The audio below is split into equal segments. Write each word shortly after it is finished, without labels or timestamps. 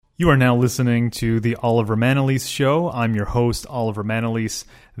You are now listening to the Oliver Manalese Show. I'm your host, Oliver Manalese.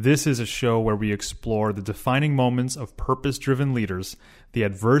 This is a show where we explore the defining moments of purpose-driven leaders, the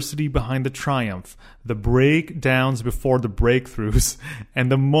adversity behind the triumph, the breakdowns before the breakthroughs,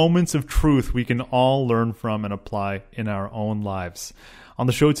 and the moments of truth we can all learn from and apply in our own lives. On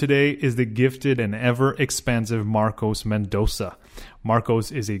the show today is the gifted and ever-expansive Marcos Mendosa.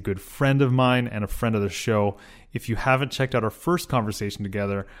 Marcos is a good friend of mine and a friend of the show. If you haven't checked out our first conversation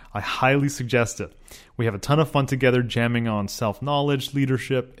together, I highly suggest it. We have a ton of fun together jamming on self-knowledge,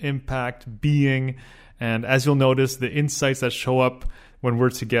 leadership, impact, being, and as you'll notice, the insights that show up when we're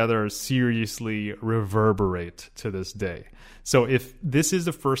together seriously reverberate to this day. So if this is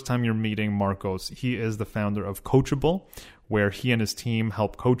the first time you're meeting Marcos, he is the founder of Coachable, where he and his team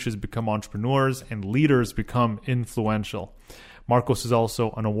help coaches become entrepreneurs and leaders become influential. Marcos is also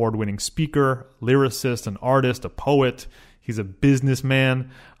an award-winning speaker, lyricist, an artist, a poet. He's a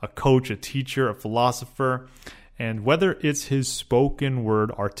businessman, a coach, a teacher, a philosopher. And whether it's his spoken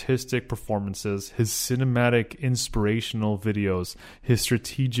word artistic performances, his cinematic inspirational videos, his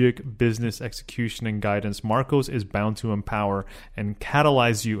strategic business execution and guidance, Marcos is bound to empower and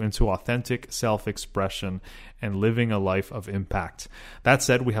catalyze you into authentic self-expression and living a life of impact. That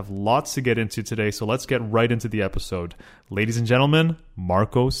said, we have lots to get into today, so let's get right into the episode. Ladies and gentlemen,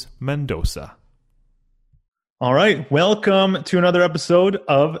 Marcos Mendosa. All right, welcome to another episode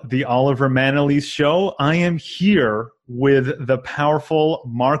of the Oliver Manalese Show. I am here with the powerful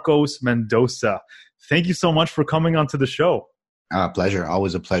Marcos Mendosa. Thank you so much for coming onto the show. Pleasure.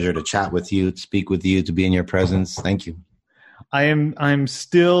 Always a pleasure to chat with you, to speak with you, to be in your presence. Thank you. I'm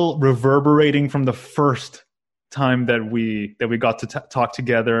still reverberating from the first time that we got to talk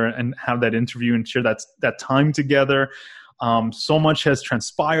together and have that interview and share that time together. So much has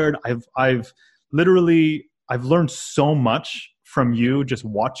transpired. I've learned so much from you, just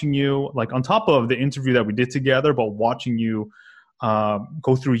watching you, like on top of the interview that we did together, but watching you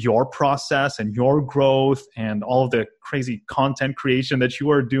go through your process and your growth and all of the crazy content creation that you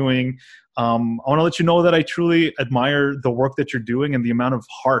are doing. I want to let you know that I truly admire the work that you're doing and the amount of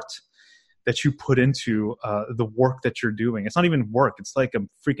heart that you put into the work that you're doing. It's not even work. It's like a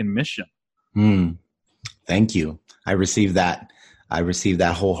freaking mission. Thank you. I received that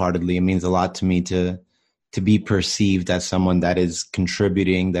wholeheartedly. It means a lot to me to be perceived as someone that is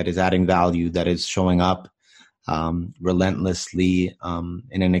contributing, that is adding value, that is showing up relentlessly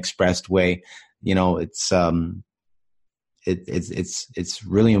in an expressed way. You know, it's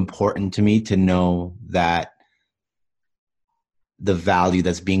really important to me to know that the value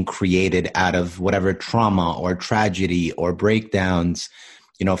that's being created out of whatever trauma or tragedy or breakdowns,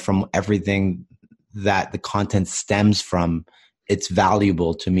 you know, from everything that the content stems from, it's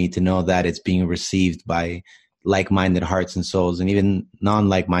valuable to me to know that it's being received by like-minded hearts and souls, and even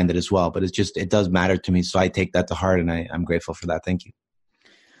non-like-minded as well. But it does matter to me. So I take that to heart, and I'm grateful for that. Thank you.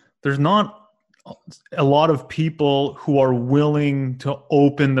 There's not a lot of people who are willing to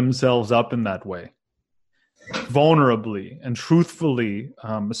open themselves up in that way, vulnerably and truthfully,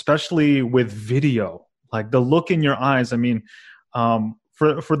 especially with video. Like the look in your eyes. I mean, for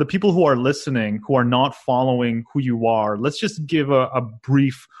the people who are listening, who are not following who you are, let's just give a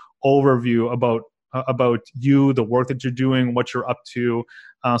brief overview about you, the work that you're doing, what you're up to,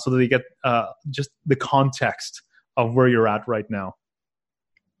 so that they get just the context of where you're at right now.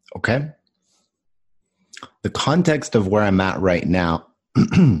 Okay. The context of where I'm at right now,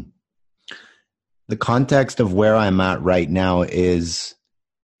 is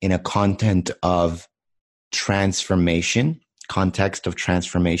in a context of transformation.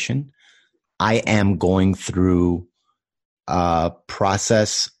 I am going through a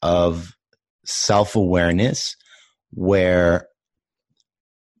process of self-awareness where,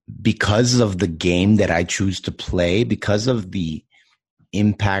 because of the game that I choose to play, because of the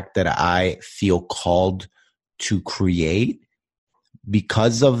impact that I feel called to create,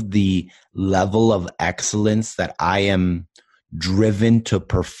 because of the level of excellence that I am driven to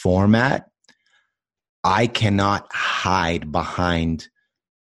perform at, I cannot hide behind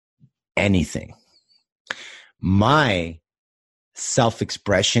anything. My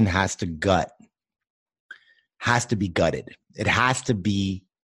self-expression has to be gutted. It has to be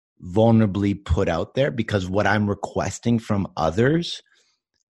vulnerably put out there, because what I'm requesting from others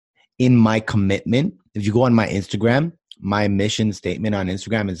in my commitment, if you go on my Instagram, my mission statement on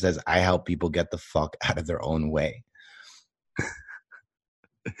Instagram, it says, I help people get the fuck out of their own way.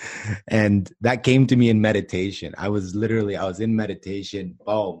 And that came to me in meditation. I was in meditation.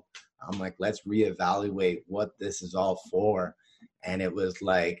 Boom. I'm like, let's reevaluate what this is all for. And it was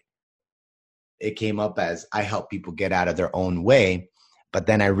like, it came up as I help people get out of their own way. But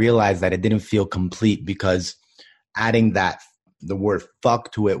then I realized that it didn't feel complete because adding the word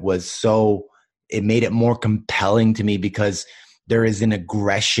fuck to it it made it more compelling to me because there is an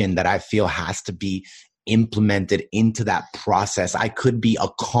aggression that I feel has to be implemented into that process. I could be a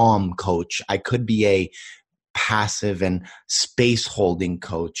calm coach. I could be a passive and space holding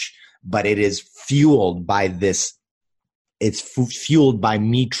coach, but it is fueled by this. It's fueled by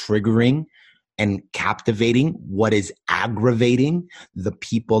me triggering and captivating what is aggravating the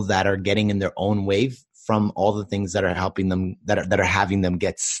people that are getting in their own way from all the things that are helping them, that are having them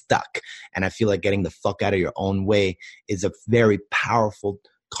get stuck. And I feel like getting the fuck out of your own way is a very powerful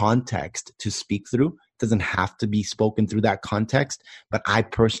context to speak through. It doesn't have to be spoken through that context, but I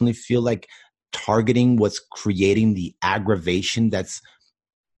personally feel like targeting what's creating the aggravation that's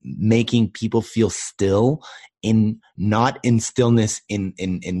making people feel still, not in stillness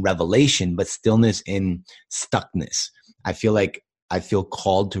in revelation, but stillness in stuckness. I feel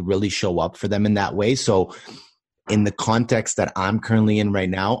called to really show up for them in that way. So in the context that I'm currently in right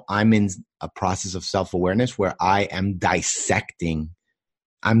now, I'm in a process of self-awareness where I'm dissecting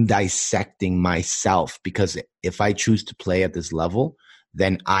myself, because if I choose to play at this level,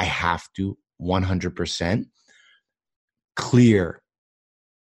 then I have to 100% clear,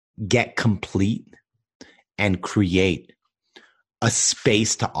 get complete, and create a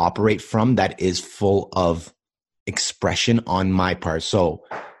space to operate from that is full of expression on my part. So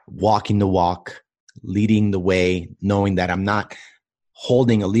walking the walk, leading the way, knowing that I'm not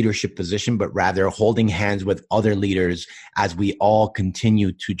holding a leadership position, but rather holding hands with other leaders as we all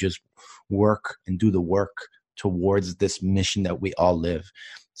continue to just work and do the work towards this mission that we all live.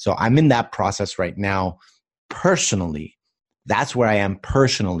 So I'm in that process right now personally. That's where I am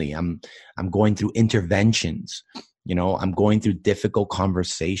personally. I'm going through interventions. I'm going through difficult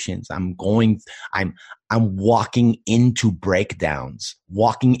conversations. I'm walking into breakdowns,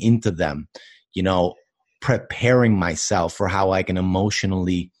 walking into them, preparing myself for how I can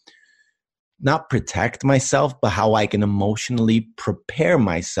emotionally not protect myself, but how I can emotionally prepare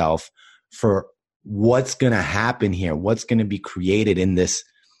myself for what's going to happen here, what's going to be created in this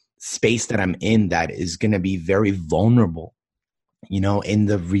space that I'm in that is going to be very vulnerable, in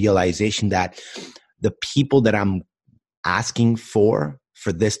the realization that the people that I'm asking for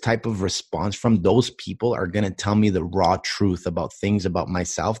this type of response from, those people are going to tell me the raw truth about things about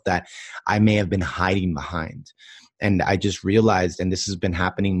myself that I may have been hiding behind. And I just realized, and this has been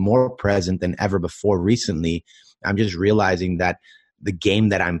happening more present than ever before recently, I'm just realizing that the game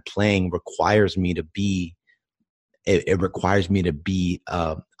that I'm playing requires me to be, it requires me to be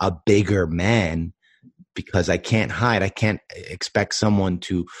a bigger man, because I can't hide. I can't expect someone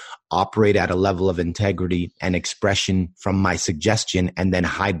to operate at a level of integrity and expression from my suggestion and then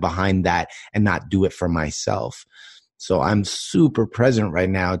hide behind that and not do it for myself. So I'm super present right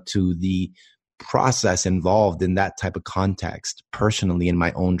now to the process involved in that type of context, personally in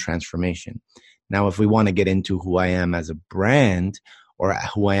my own transformation. Now, if we want to get into who I am as a brand or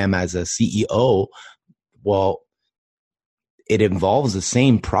who I am as a CEO, well, it involves the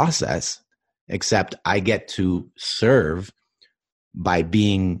same process, except I get to serve by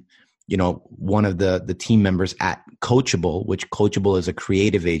being, one of the team members at Coachable, which Coachable is a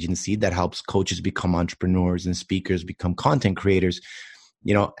creative agency that helps coaches become entrepreneurs and speakers become content creators,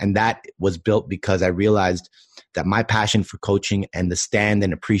 and that was built because I realized that my passion for coaching and the stand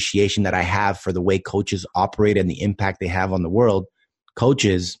and appreciation that I have for the way coaches operate and the impact they have on the world.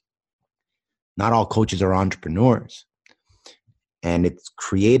 Not all coaches are entrepreneurs. And it's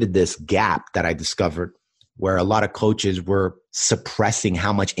created this gap that I discovered where a lot of coaches were suppressing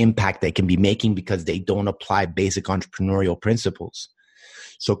how much impact they can be making because they don't apply basic entrepreneurial principles.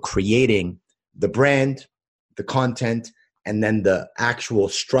 So creating the brand, the content, and then the actual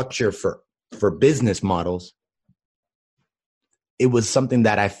structure for business models, it was something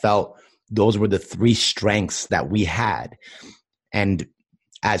that I felt those were the three strengths that we had. And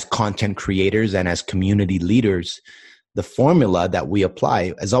as content creators and as community leaders, the formula that we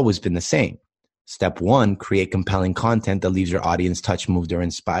apply has always been the same. Step one, create compelling content that leaves your audience touched, moved, or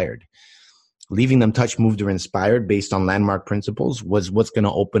inspired. Leaving them touched, moved, or inspired based on landmark principles was what's going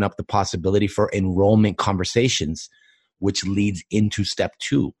to open up the possibility for enrollment conversations, which leads into step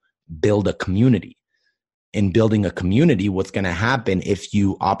two, build a community. In building a community, what's going to happen if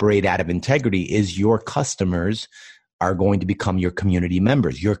you operate out of integrity is your customers are going to become your community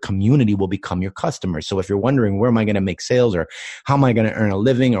members. Your community will become your customers. So if you're wondering, where am I going to make sales, or how am I going to earn a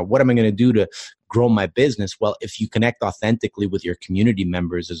living, or what am I going to do to grow my business? Well, if you connect authentically with your community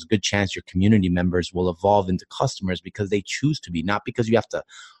members, there's a good chance your community members will evolve into customers because they choose to be, not because you have to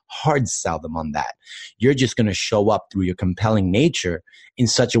hard sell them on that. You're just going to show up through your compelling nature in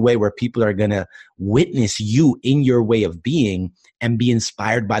such a way where people are going to witness you in your way of being and be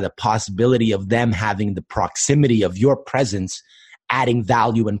inspired by the possibility of them having the proximity of your presence, adding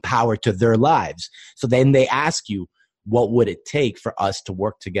value and power to their lives. So then they ask you, what would it take for us to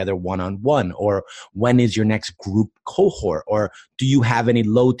work together one-on-one? Or when is your next group cohort? Or do you have any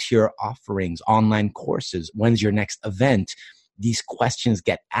low-tier offerings, online courses? When's your next event? These questions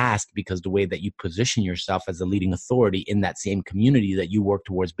get asked because the way that you position yourself as a leading authority in that same community that you work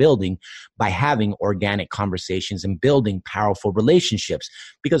towards building by having organic conversations and building powerful relationships,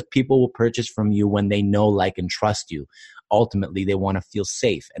 because people will purchase from you when they know, like, and trust you. Ultimately, they want to feel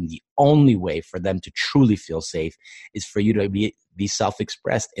safe. And the only way for them to truly feel safe is for you to be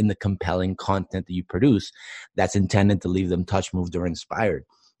self-expressed in the compelling content that you produce that's intended to leave them touched, moved, or inspired.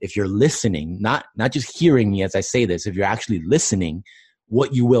 If you're listening, not just hearing me as I say this, if you're actually listening,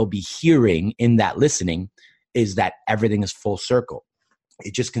 what you will be hearing in that listening is that everything is full circle.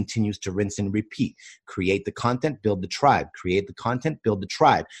 It just continues to rinse and repeat. Create the content, build the tribe. Create the content, build the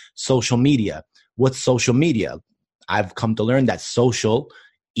tribe. Social media. What's social media? I've come to learn that social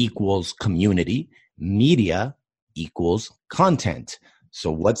equals community. Media equals content.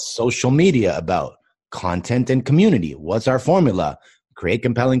 So what's social media about? Content and community. What's our formula? Create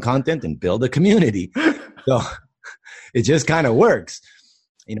compelling content and build a community. So it just kind of works,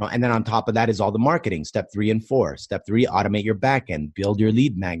 and then on top of that is all the marketing, step 3 and 4. Step 3, automate your backend, build your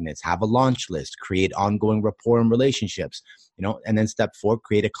lead magnets, have a launch list, create ongoing rapport and relationships, and then step 4,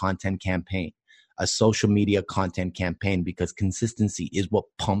 create a content campaign, a social media content campaign, because consistency is what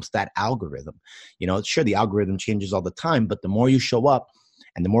pumps that algorithm. Sure, the algorithm changes all the time, but the more you show up,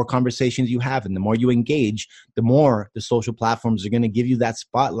 and the more conversations you have and the more you engage, the more the social platforms are going to give you that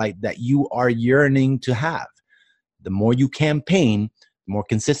spotlight that you are yearning to have. The more you campaign, the more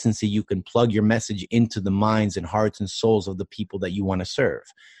consistency you can plug your message into the minds and hearts and souls of the people that you want to serve.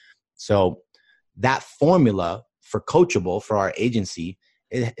 So that formula for Coachable, for our agency,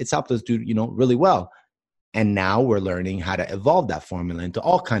 it's helped us do, really well. And now we're learning how to evolve that formula into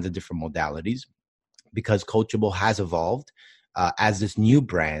all kinds of different modalities, because Coachable has evolved as this new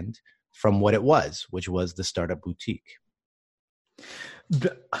brand from what it was, which was the Startup Boutique.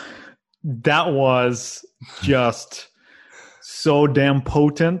 That was just so damn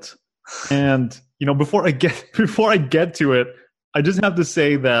potent. And, before I get to it, I just have to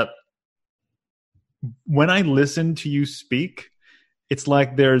say that when I listen to you speak, it's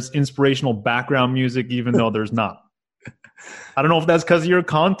like there's inspirational background music, even though there's not. I don't know if that's because of your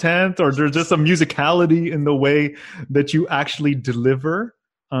content or there's just a musicality in the way that you actually deliver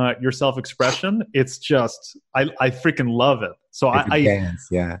your self-expression. It's just, I freaking love it. So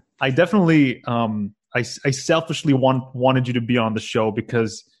I definitely, I selfishly wanted you to be on the show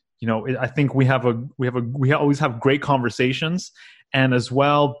because, I think we always have great conversations, and as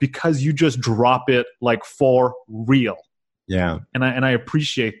well, because you just drop it like for real. Yeah. And I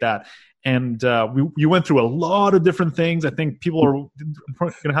appreciate that. And you went through a lot of different things. I think people are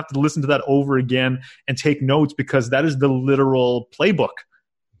going to have to listen to that over again and take notes, because that is the literal playbook,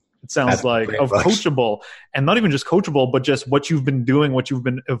 it sounds like, of Coachable. And not even just Coachable, but just what you've been doing, what you've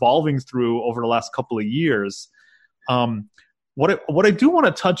been evolving through over the last couple of years. What I do want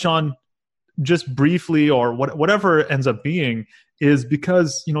to touch on just briefly, or whatever it ends up being, is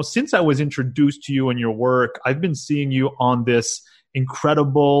because, since I was introduced to you and your work, I've been seeing you on this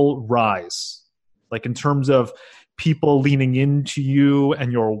incredible rise, like in terms of people leaning into you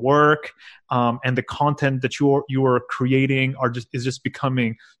and your work, and the content that you are creating is just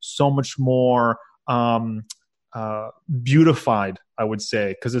becoming so much more beautified, I would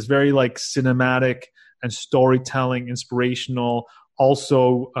say, because it's very like cinematic and storytelling, inspirational,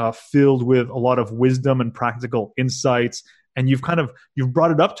 also filled with a lot of wisdom and practical insights. And you've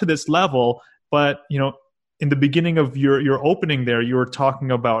brought it up to this level, but in the beginning of your opening there, you were talking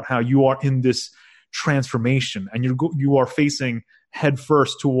about how you are in this transformation and you are facing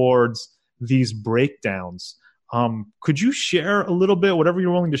headfirst towards these breakdowns. Could you share a little bit, whatever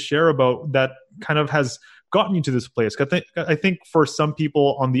you're willing to share, about that kind of has gotten you to this place? I think for some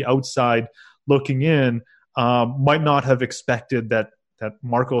people on the outside looking in, might not have expected that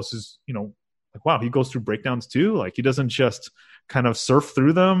Marcos is, like, wow, he goes through breakdowns too. Like, he doesn't just kind of surf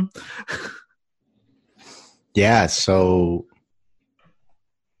through them. Yeah. So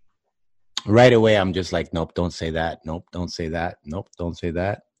right away, I'm just like, nope, don't say that. Nope, don't say that. Nope, don't say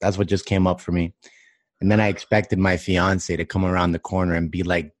that. That's what just came up for me. And then I expected my fiance to come around the corner and be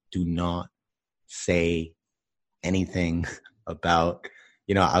like, do not say anything about,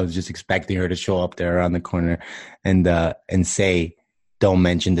 I was just expecting her to show up there around the corner and say, don't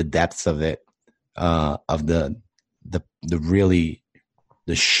mention the depths of it, of the really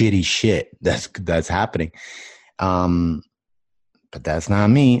the shitty shit that's happening. But that's not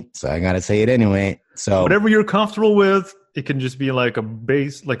me, so I gotta say it anyway. So whatever you're comfortable with, it can just be like a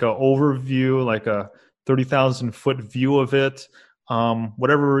base, like a overview, like a 30,000 foot view of it.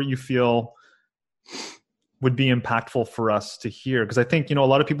 Whatever you feel would be impactful for us to hear, because I think, a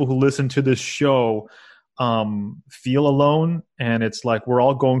lot of people who listen to this show feel alone, and it's like we're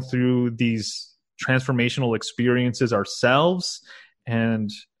all going through these transformational experiences ourselves. And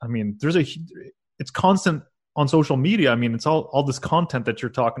I mean, it's constant on social media. I mean, it's all this content that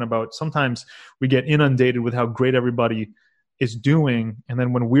you're talking about. Sometimes we get inundated with how great everybody is doing, and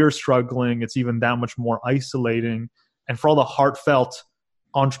then when we're struggling, it's even that much more isolating. And for all the heartfelt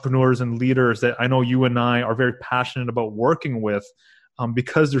entrepreneurs and leaders that I know you and I are very passionate about working with,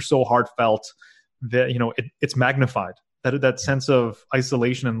 because they're so heartfelt, that it's magnified. That sense of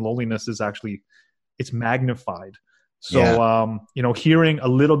isolation and loneliness is actually, it's magnified. So hearing a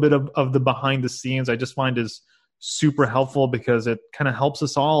little bit of the behind the scenes, I just find is super helpful, because it kind of helps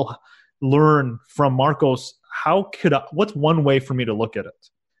us all learn from Marcos. What's one way for me to look at it?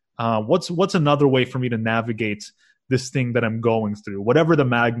 What's another way for me to navigate this thing that I'm going through, whatever the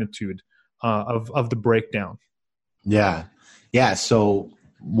magnitude of the breakdown? Yeah. So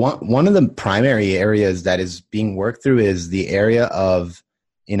one of the primary areas that is being worked through is the area of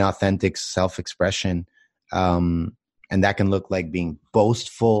inauthentic self-expression. And that can look like being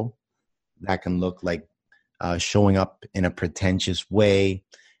boastful. That can look like showing up in a pretentious way.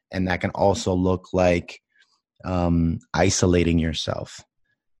 And that can also look like isolating yourself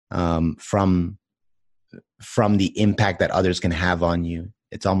from the impact that others can have on you.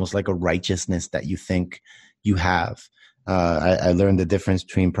 It's almost like a righteousness that you think you have. I learned the difference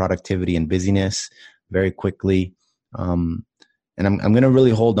between productivity and busyness very quickly. And I'm going to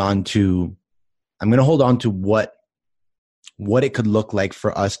really hold on to what it could look like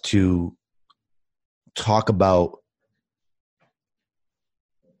for us to talk about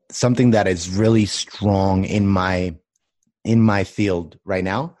something that is really strong in my field right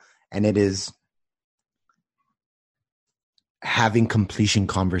now. And it is having completion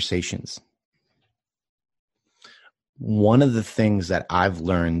conversations. One of the things that I've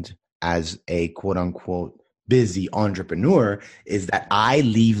learned as a quote unquote busy entrepreneur is that I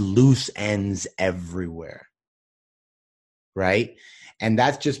leave loose ends everywhere. Right? And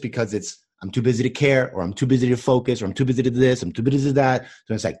that's just because I'm too busy to care, or I'm too busy to focus, or I'm too busy to this, I'm too busy to that.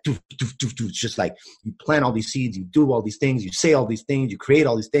 So it's like, it's just like you plant all these seeds, you do all these things, you say all these things, you create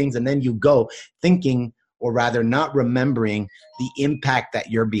all these things, and then you go thinking, or rather not remembering the impact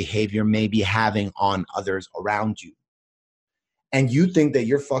that your behavior may be having on others around you. And you think that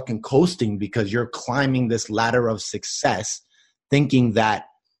you're fucking coasting because you're climbing this ladder of success, thinking that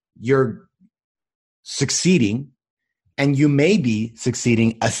you're succeeding. And you may be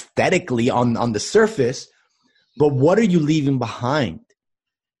succeeding aesthetically on the surface, but what are you leaving behind?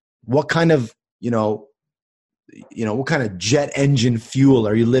 What kind of, what kind of jet engine fuel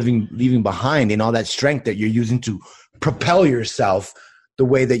are you leaving behind in all that strength that you're using to propel yourself the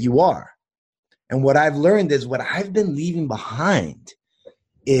way that you are? And what I've learned is what I've been leaving behind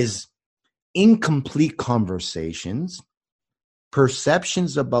is incomplete conversations,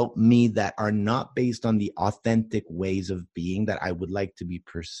 perceptions about me that are not based on the authentic ways of being that I would like to be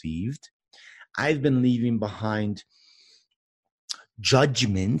perceived. I've been leaving behind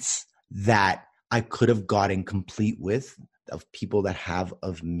judgments that I could have gotten complete with of people that have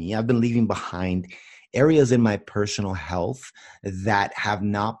of me. I've been leaving behind areas in my personal health that have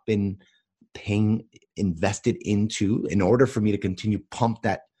not been invested into in order for me to continue pump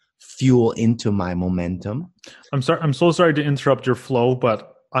that fuel into my momentum. I'm sorry. I'm so sorry to interrupt your flow,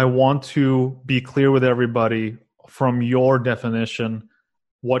 but I want to be clear with everybody from your definition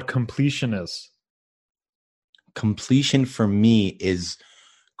what completion is. Completion for me is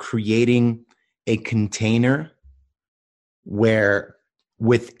creating a container where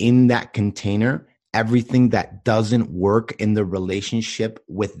within that container, everything that doesn't work in the relationship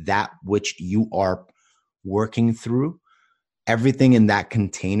with that which you are working through, everything in that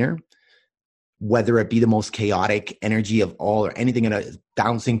container, whether it be the most chaotic energy of all or anything in a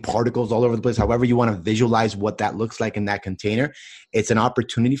bouncing particles all over the place, however you want to visualize what that looks like in that container, it's an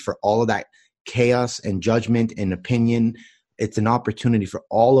opportunity for all of that chaos and judgment and opinion. It's an opportunity for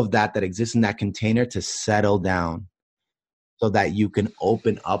all of that exists in that container to settle down so that you can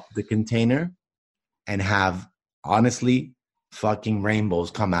open up the container and have, honestly, fucking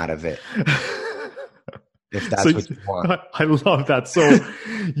rainbows come out of it. If that's what you want. I love that. So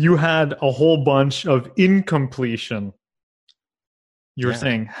you had a whole bunch of incompletion You're Yeah.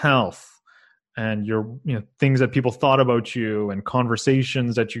 saying health and your, things that people thought about you and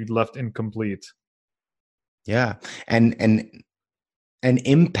conversations that you left incomplete. Yeah. And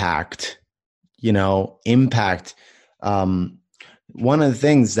impact, impact. One of the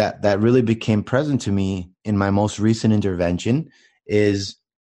things that really became present to me in my most recent intervention is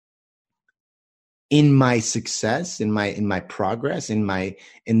in my success, in my progress, in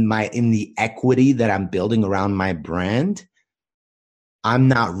the equity that I'm building around my brand. I'm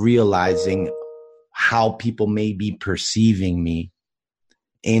not realizing how people may be perceiving me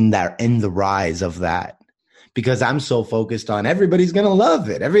in the rise of that, because I'm so focused on everybody's going to love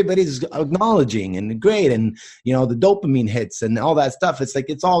it. Everybody's acknowledging and great. And, the dopamine hits and all that stuff. It's like,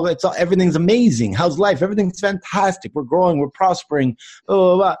 it's all, everything's amazing. How's life? Everything's fantastic. We're growing. We're prospering. Blah,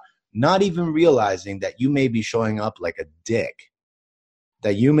 blah, blah. Not even realizing that you may be showing up like a dick,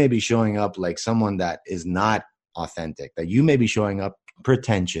 that you may be showing up like someone that is not authentic, that you may be showing up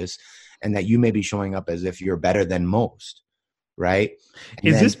pretentious, and that you may be showing up as if you're better than most. Right.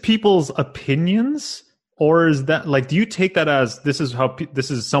 Is this people's opinions? Or is that like, do you take that as this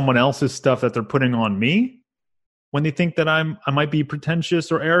is someone else's stuff that they're putting on me when they think that I might be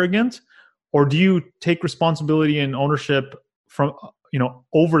pretentious or arrogant? Or do you take responsibility and ownership from,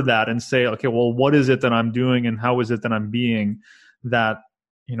 over that and say, okay, well, what is it that I'm doing and how is it that I'm being that,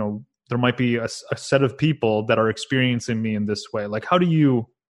 there might be a set of people that are experiencing me in this way? Like, how do you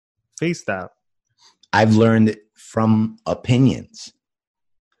face that? I've learned from opinions,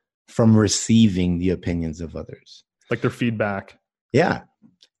 from receiving the opinions of others, like their feedback. Yeah.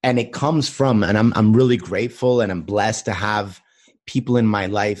 And it comes from, and I'm really grateful and I'm blessed to have people in my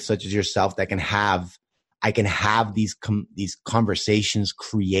life such as yourself that I can have these conversations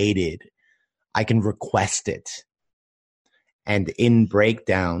created. I can request it. And in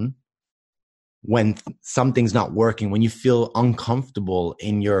breakdown, when something's not working, when you feel uncomfortable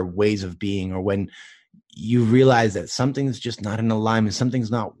in your ways of being, or when you realize that something's just not in alignment, something's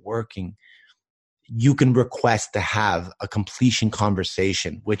not working, you can request to have a completion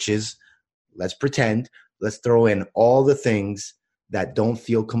conversation, which is, let's throw in all the things that don't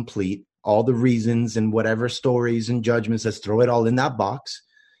feel complete, all the reasons and whatever stories and judgments, let's throw it all in that box.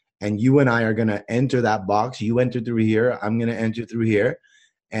 And you and I are going to enter that box. You enter through here. I'm going to enter through here.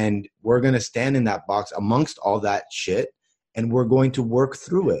 And we're going to stand in that box amongst all that shit. And we're going to work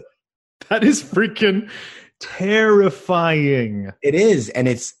through it. That is freaking terrifying. It is. And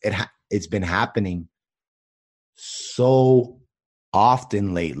it's been happening so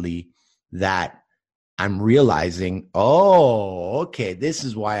often lately that I'm realizing, oh, okay, this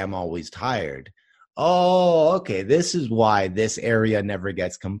is why I'm always tired. Oh, okay, this is why this area never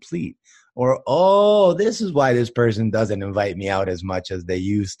gets complete. Or, oh, this is why this person doesn't invite me out as much as they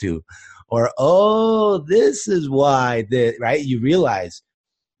used to. Or, oh, this is why, right? You realize,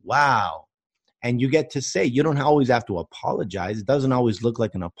 wow. And you get to say, you don't always have to apologize. It doesn't always look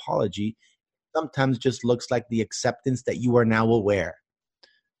like an apology. Sometimes just looks like the acceptance that you are now aware,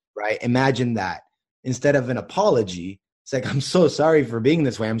 right? Imagine that. Instead of an apology, it's like, I'm so sorry for being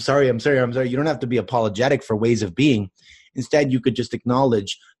this way. I'm sorry. You don't have to be apologetic for ways of being. Instead, you could just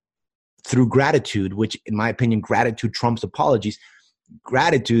acknowledge through gratitude, which in my opinion, gratitude trumps apologies.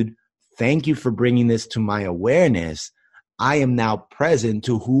 Gratitude, thank you for bringing this to my awareness. I am now present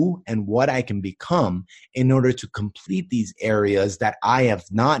to who and what I can become in order to complete these areas that I have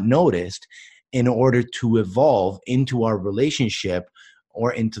not noticed in order to evolve into our relationship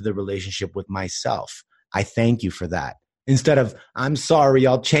or into the relationship with myself. I thank you for that. Instead of, I'm sorry,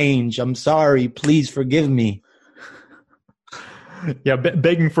 I'll change. I'm sorry, please forgive me. Yeah,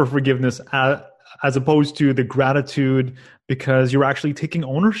 begging for forgiveness as opposed to the gratitude because you're actually taking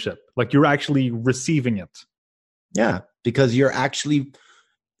ownership. Like you're actually receiving it. Yeah, because you're actually,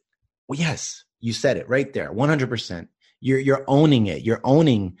 well, yes, you said it right there, 100%. You're owning it. You're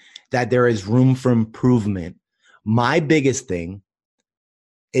owning that there is room for improvement. My biggest thing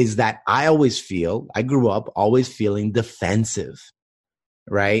is that I grew up always feeling defensive,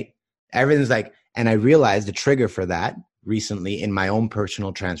 right? Everything's like, and I realized the trigger for that recently in my own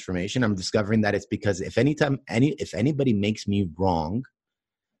personal transformation. I'm discovering that it's because if anybody makes me wrong,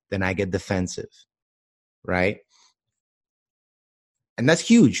 then I get defensive, right? And that's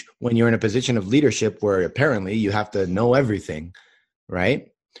huge when you're in a position of leadership where apparently you have to know everything, right?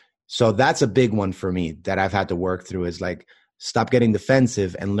 So that's a big one for me that I've had to work through is like, stop getting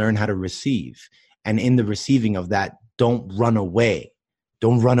defensive and learn how to receive. And in the receiving of that, don't run away.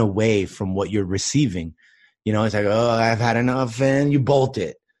 Don't run away from what you're receiving. It's like, oh, I've had enough, and you bolt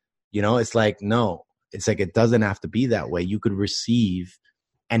it. It's like, no, it's like, it doesn't have to be that way. You could receive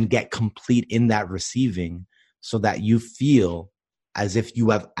and get complete in that receiving so that you feel as if you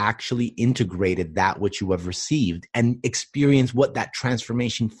have actually integrated that which you have received and experience what that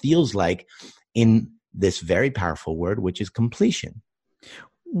transformation feels like in this very powerful word, which is completion.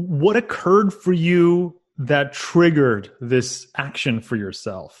 What occurred for you that triggered this action for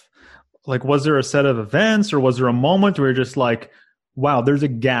yourself? Like, was there a set of events or was there a moment where you're just like, wow, there's a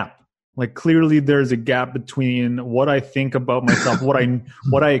gap? Like, clearly there's a gap between what I think about myself,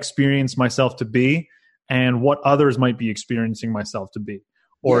 what I experience myself to be, and what others might be experiencing myself to be.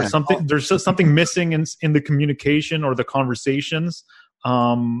 Or something, there's just something missing in the communication or the conversations.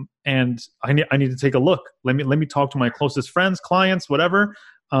 And I need to take a look. Let me talk to my closest friends, clients, whatever,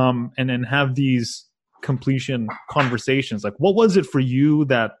 and then have these completion conversations. Like, what was it for you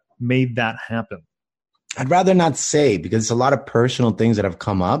that made that happen? I'd rather not say, because it's a lot of personal things that have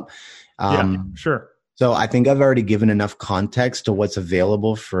come up. Yeah, sure. So I think I've already given enough context to what's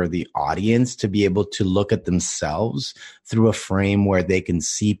available for the audience to be able to look at themselves through a frame where they can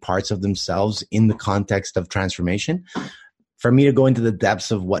see parts of themselves in the context of transformation. For me to go into the depths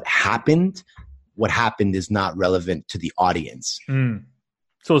of what happened is not relevant to the audience. Mm.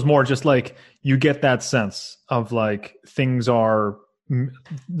 So it's more just like you get that sense of like things are,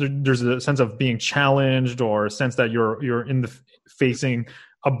 there's a sense of being challenged or a sense that you're in the facing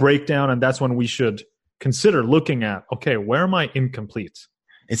a breakdown, and that's when we should consider looking at, okay, where am I incomplete?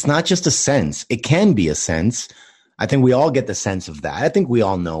 It's not just a sense. It can be a sense. I think we all get the sense of that. I think we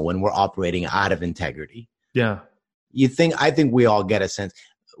all know when we're operating out of integrity. Yeah. I think we all get a sense.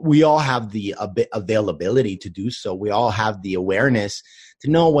 We all have the availability to do so. We all have the awareness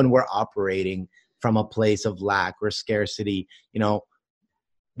to know when we're operating from a place of lack or scarcity. You know,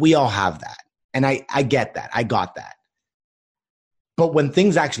 we all have that. And I get that. I got that. But when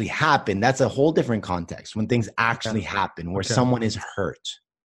things actually happen, that's a whole different context. When things actually happen, where someone is hurt,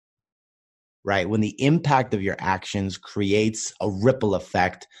 right? When the impact of your actions creates a ripple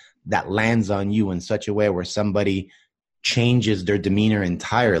effect that lands on you in such a way where somebody changes their demeanor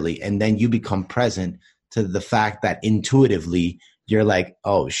entirely, and then you become present to the fact that intuitively you're like,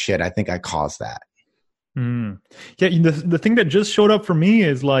 oh shit, I think I caused that. Mm. Yeah, the thing that just showed up for me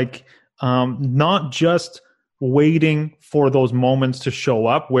is like not just waiting for those moments to show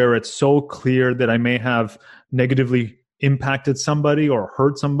up where it's so clear that I may have negatively impacted somebody or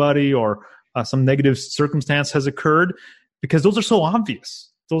hurt somebody or some negative circumstance has occurred, because those are so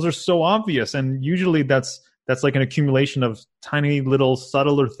obvious. Those are so obvious. And usually that's like an accumulation of tiny little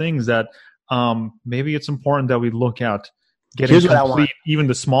subtler things that maybe it's important that we look at getting complete, even in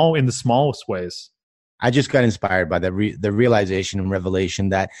the smallest ways. I just got inspired by the realization and revelation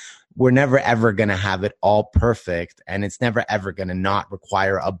that we're never, ever going to have it all perfect. And it's never, ever going to not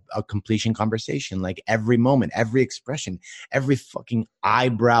require a completion conversation. Like every moment, every expression, every fucking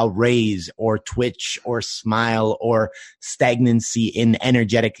eyebrow raise or twitch or smile or stagnancy in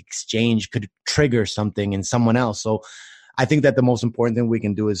energetic exchange could trigger something in someone else. So I think that the most important thing we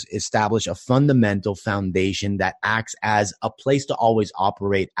can do is establish a fundamental foundation that acts as a place to always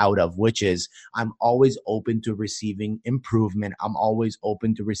operate out of, which is I'm always open to receiving improvement. I'm always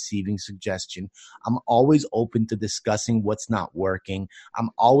open to receiving suggestion. I'm always open to discussing what's not working. I'm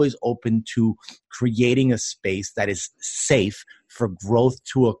always open to creating a space that is safe for growth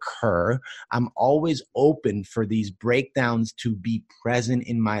to occur. I'm always open for these breakdowns to be present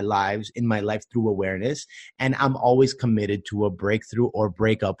in my life through awareness. And I'm always committed to a breakthrough or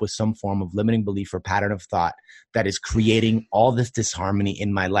breakup with some form of limiting belief or pattern of thought that is creating all this disharmony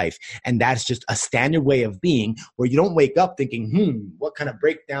in my life. And that's just a standard way of being where you don't wake up thinking, what kind of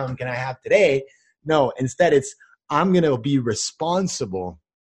breakdown can I have today? No, instead it's, I'm going to be responsible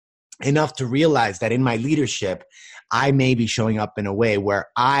enough to realize that in my leadership, I may be showing up in a way where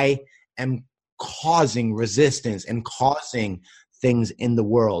I am causing resistance and causing things in the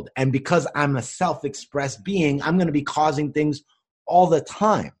world. And because I'm a self-expressed being, I'm going to be causing things all the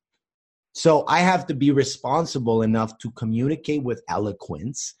time. So I have to be responsible enough to communicate with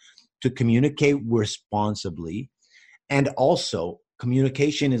eloquence, to communicate responsibly. And also,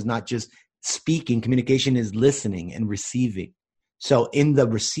 communication is not just speaking. Communication is listening and receiving. So in the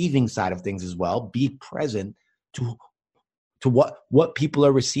receiving side of things as well, be present to what people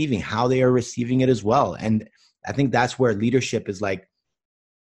are receiving, how they are receiving it as well. And I think that's where leadership is like,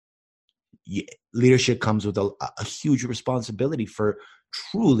 leadership comes with a huge responsibility for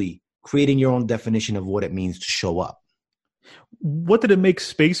truly creating your own definition of what it means to show up. What did it make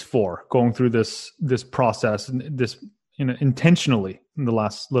space for going through this process and this, intentionally in the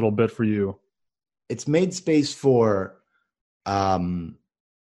last little bit for you? It's made space for I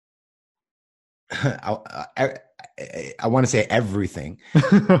want to say everything.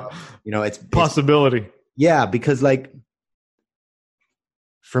 It's possibility. Yeah, because like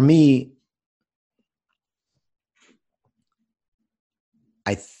for me,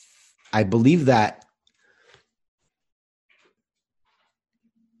 I believe that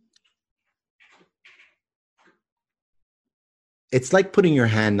it's like putting your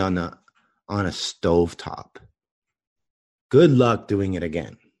hand on a stovetop. Good luck doing it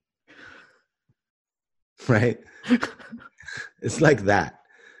again. Right? It's like that.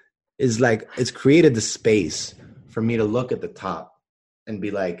 It's like it's created the space for me to look at the top and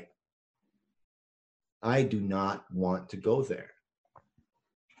be like, I do not want to go there.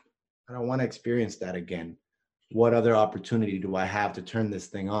 I don't want to experience that again. What other opportunity do I have to turn this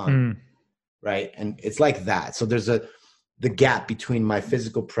thing on? Right? And it's like that. So there's the gap between my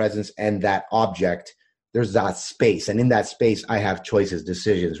physical presence and that object. There's that space. And in that space, I have choices,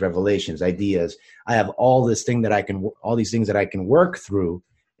 decisions, revelations, ideas. I have all these things that I can work through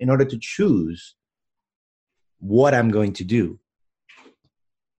in order to choose what I'm going to do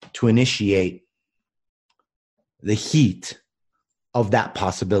to initiate the heat of that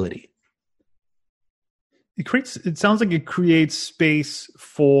possibility. It sounds like it creates space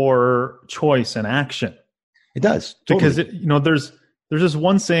for choice and action. It does. Because there's this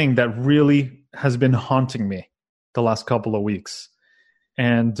one saying that really has been haunting me the last couple of weeks.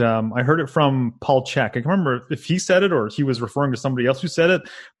 And I heard it from Paul Chek. I can't remember if he said it or he was referring to somebody else who said it.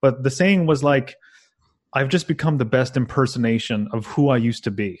 But the saying was like, I've just become the best impersonation of who I used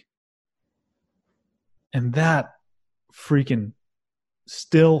to be. And that freaking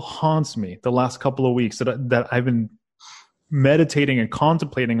still haunts me the last couple of weeks that I've been meditating and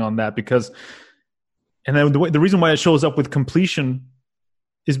contemplating on that because, and then the reason why it shows up with completion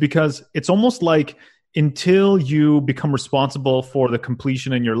is because it's almost like until you become responsible for the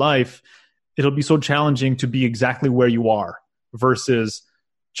completion in your life, it'll be so challenging to be exactly where you are versus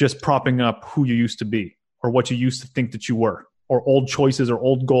just propping up who you used to be or what you used to think that you were or old choices or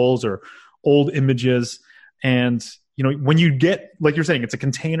old goals or old images. And, when you get, like you're saying, it's a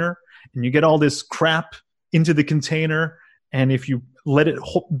container and you get all this crap into the container. And if you let it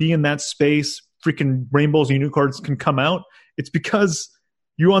be in that space, freaking rainbows and unicorns can come out. It's because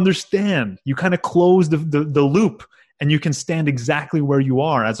you understand, you kind of close the loop and you can stand exactly where you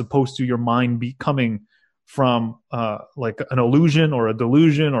are as opposed to your mind becoming from like an illusion or a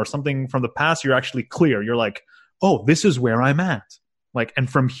delusion or something from the past. You're actually clear. You're like, oh, this is where I'm at. Like, and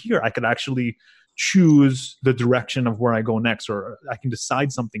from here I could actually choose the direction of where I go next, or I can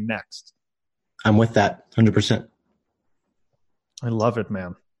decide something next. I'm with that 100%. I love it,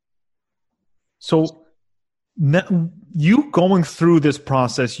 man. So you going through this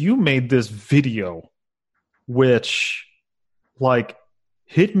process, you made this video, which like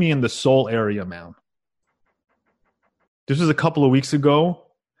hit me in the soul area, man. This was a couple of weeks ago,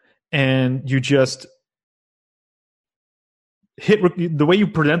 and you just the way you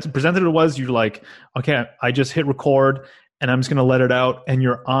presented it was you're like, okay, I just hit record and I'm just going to let it out. And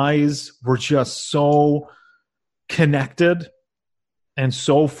your eyes were just so connected and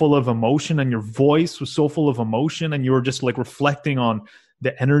so full of emotion, and your voice was so full of emotion, and you were just like reflecting on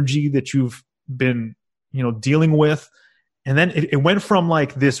the energy that you've been, dealing with. And then it went from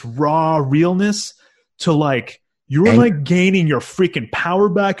like this raw realness to like, you were like gaining your freaking power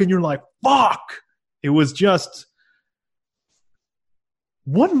back, and you're like, fuck. It was just,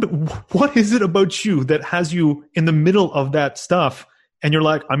 what is it about you that has you in the middle of that stuff and you're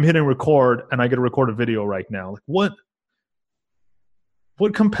like, I'm hitting record and I get to record a video right now? Like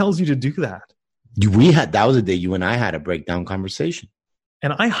what compels you to do that? That was a day you and I had a breakdown conversation.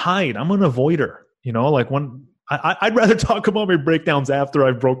 And I hide. I'm an avoider. Like when I'd rather talk about my breakdowns after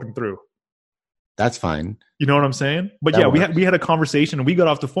I've broken through. That's fine. You know what I'm saying? But that yeah, we had a conversation and we got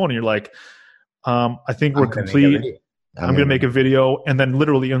off the phone and you're like, I think we're complete. I'm going to make a video. And then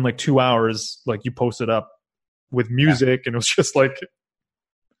literally in like 2 hours, like you posted up with music, and it was just like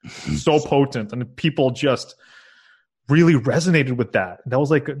so potent, and people just really resonated with that. That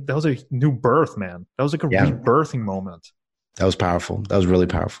was a new birth, man. That was like a rebirthing moment. That was powerful. That was really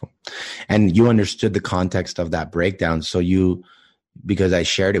powerful. And you understood the context of that breakdown. So because I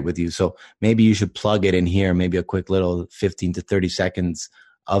shared it with you. So maybe you should plug it in here, maybe a quick little 15 to 30 seconds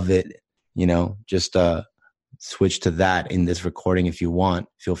of it, just switch to that in this recording if you want.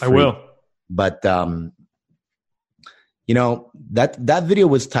 Feel free. I will. But, that video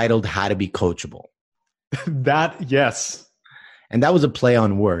was titled How to Be Coachable. Yes. And that was a play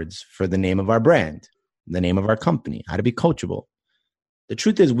on words for the name of our brand, the name of our company, How to Be Coachable. The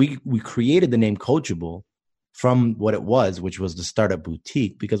truth is we created the name Coachable from what it was, which was the startup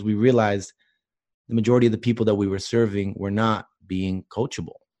boutique, because we realized the majority of the people that we were serving were not being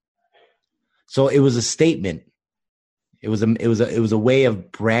coachable. So it was a statement. It was a way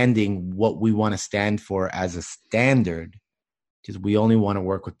of branding what we want to stand for as a standard, because we only want to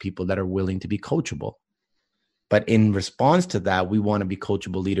work with people that are willing to be coachable. But in response to that, we want to be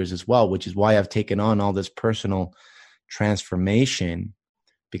coachable leaders as well, which is why I've taken on all this personal transformation,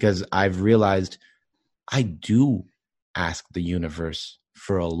 because I've realized I do ask the universe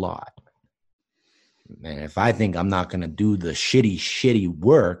for a lot. And if I think I'm not going to do the shitty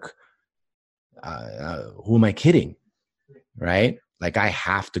work, who am I kidding? Right? Like, I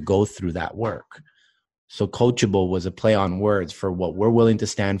have to go through that work. So Coachable was a play on words for what we're willing to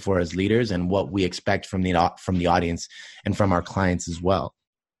stand for as leaders and what we expect from the audience and from our clients as well.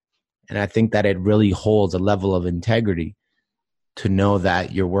 And I think that it really holds a level of integrity to know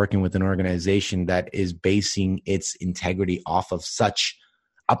that you're working with an organization that is basing its integrity off of such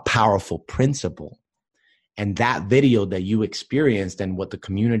a powerful principle. And that video that you experienced and what the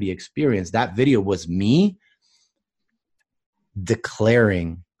community experienced, that video was me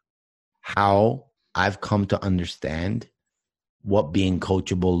declaring how I've come to understand what being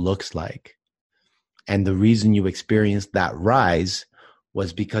coachable looks like. And the reason you experienced that rise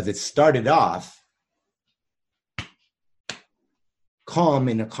was because it started off calm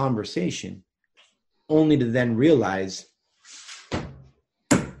in a conversation, only to then realize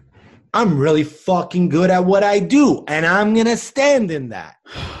I'm really fucking good at what I do, and I'm going to stand in that.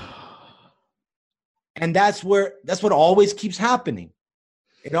 And that's what always keeps happening.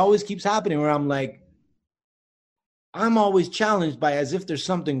 It always keeps happening where I'm like, I'm always challenged by as if there's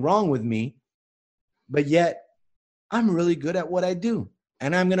something wrong with me, but yet I'm really good at what I do.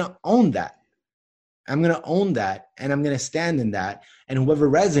 And I'm going to own that. I'm going to own that, and I'm going to stand in that. And whoever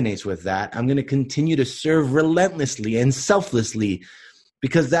resonates with that, I'm going to continue to serve relentlessly and selflessly,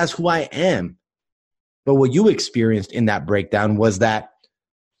 because that's who I am. But what you experienced in that breakdown was that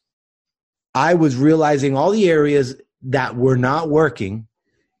I was realizing all the areas that were not working,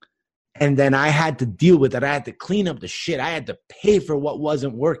 and then I had to deal with it. I had to clean up the shit. I had to pay for what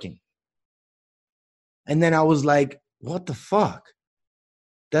wasn't working. And then I was like, what the fuck?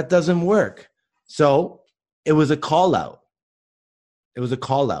 That doesn't work. So it was a call out. It was a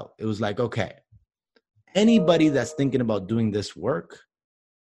call out. It was like, okay, anybody that's thinking about doing this work,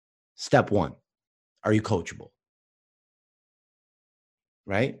 step one, are you coachable?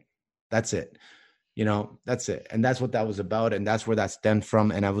 Right? That's it. That's it. And that's what that was about. And that's where that stemmed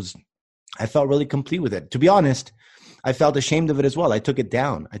from. And I felt really complete with it. To be honest, I felt ashamed of it as well. I took it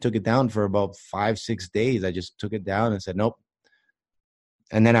down. I took it down for about 5-6 days. I just took it down and said, nope.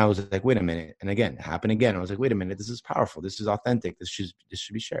 And then I was like, wait a minute. And again, it happened again. I was like, wait a minute. This is powerful. This is authentic. This should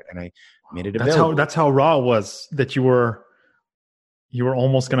be shared. And I made it available. That's how raw it was, that you were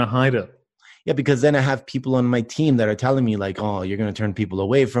almost going to hide it. Yeah, because then I have people on my team that are telling me like, oh, you're going to turn people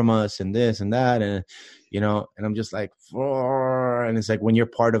away from us and this and that. And, and I'm just like, and it's like when you're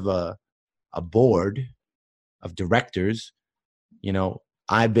part of a board of directors,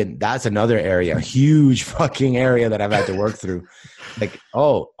 that's another area, a huge fucking area that I've had to work through. Like,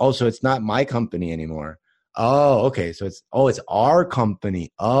 so it's not my company anymore. Oh, okay. So it's our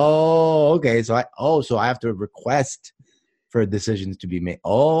company. Oh, okay. So I have to request for decisions to be made.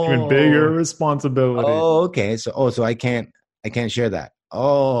 Oh, even bigger responsibility. Oh, okay. So I can't share that.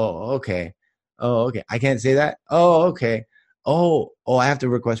 Oh, okay. Oh, okay. I can't say that. Oh, okay. Oh, I have to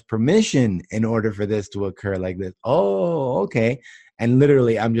request permission in order for this to occur like this. Oh, okay. And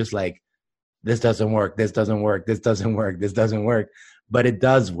literally, I'm just like, this doesn't work. This doesn't work. This doesn't work. This doesn't work. But it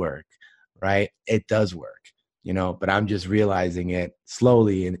does work, right? It does work, but I'm just realizing it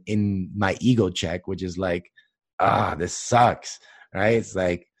slowly in my ego check, which is like, this sucks, right? It's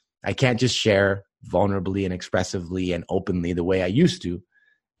like, I can't just share vulnerably and expressively and openly the way I used to.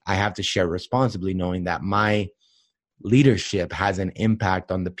 I have to share responsibly, knowing that my leadership has an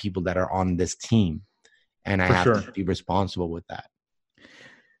impact on the people that are on this team. And I have to be responsible with that.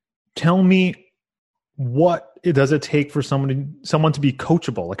 Tell me, what does it take for someone to be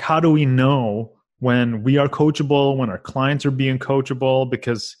coachable? Like, how do we know when we are coachable, when our clients are being coachable?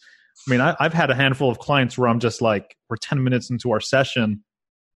 Because, I've had a handful of clients where I'm just like, we're 10 minutes into our session,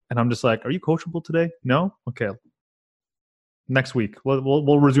 and I'm just like, are you coachable today? No? Okay. Next week.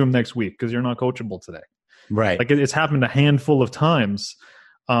 We'll resume next week because you're not coachable today. Right. Like, it's happened a handful of times.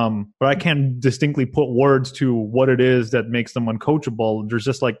 But I can't distinctly put words to what it is that makes them uncoachable. There's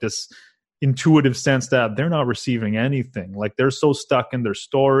just like this intuitive sense that they're not receiving anything. Like, they're so stuck in their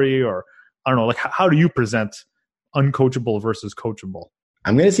story, or I don't know, like, how do you present uncoachable versus coachable?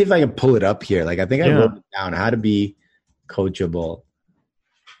 I'm going to see if I can pull it up here. Like, I think I wrote it down, how to be coachable.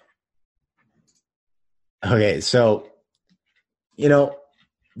 Okay. So,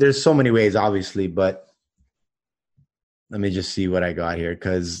 there's so many ways, obviously, but let me just see what I got here,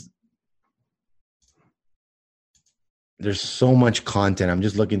 because there's so much content. I'm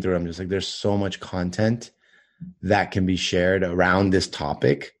just looking through. I'm just like, there's so much content that can be shared around this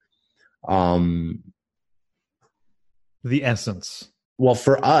topic. The essence. Well,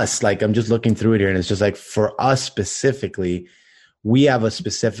 for us, like, I'm just looking through it here, and it's just like, for us specifically, we have a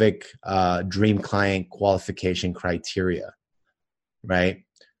specific dream client qualification criteria, right?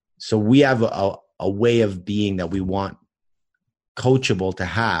 So we have a way of being that we want Coachable to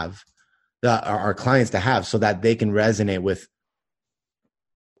have, our clients to have, so that they can resonate with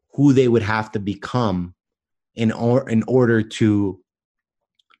who they would have to become in order to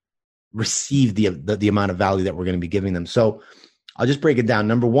receive the amount of value that we're going to be giving them. So I'll just break it down.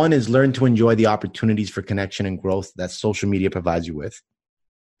 Number one is learn to enjoy the opportunities for connection and growth that social media provides you with.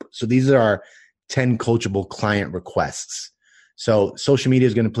 So these are our 10 coachable client requests. So social media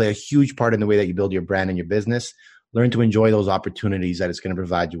is going to play a huge part in the way that you build your brand and your business. Learn to enjoy those opportunities that it's going to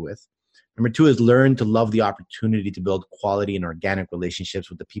provide you with. Number two is learn to love the opportunity to build quality and organic relationships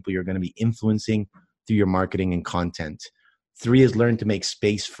with the people you're going to be influencing through your marketing and content. Three is learn to make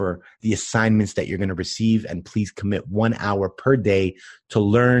space for the assignments that you're going to receive, and please commit 1 hour per day to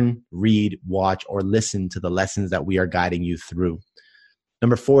learn, read, watch, or listen to the lessons that we are guiding you through.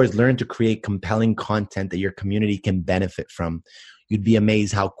 Number four is learn to create compelling content that your community can benefit from. You'd be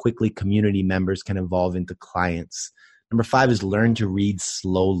amazed how quickly community members can evolve into clients. Number five is learn to read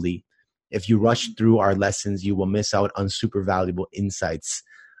slowly. If you rush through our lessons, you will miss out on super valuable insights.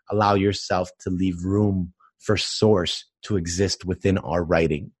 Allow yourself to leave room for source to exist within our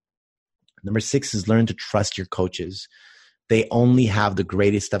writing. Number six is learn to trust your coaches. They only have the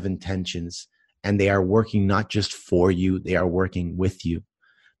greatest of intentions, and they are working not just for you, they are working with you.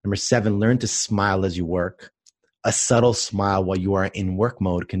 Number seven, learn to smile as you work. A subtle smile while you are in work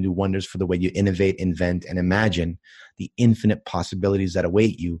mode can do wonders for the way you innovate, invent, and imagine the infinite possibilities that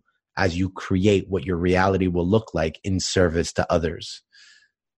await you as you create what your reality will look like in service to others.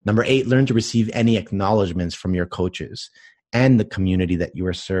 Number eight, learn to receive any acknowledgments from your coaches and the community that you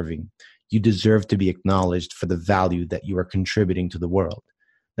are serving. You deserve to be acknowledged for the value that you are contributing to the world.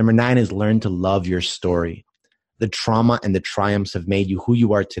 Number nine is learn to love your story. The trauma and the triumphs have made you who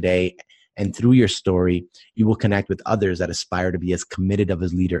you are today, and through your story, you will connect with others that aspire to be as committed of a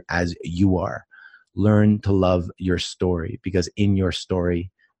leader as you are. Learn to love your story, because in your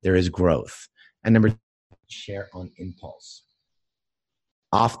story, there is growth. And number 10, share on impulse.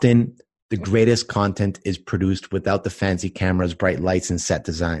 Often, the greatest content is produced without the fancy cameras, bright lights, and set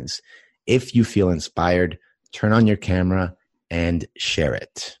designs. If you feel inspired, turn on your camera and share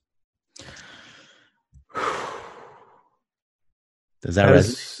it. Does that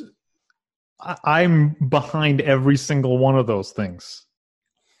resonate? I'm behind every single one of those things.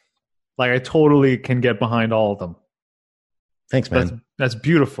 Like, I totally can get behind all of them. Thanks, man. That's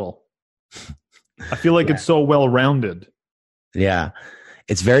beautiful. I feel like it's so well-rounded. Yeah.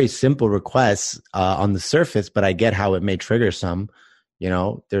 It's very simple requests on the surface, but I get how it may trigger some. You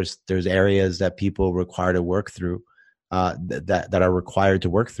know, there's areas that people require to work through, that are required to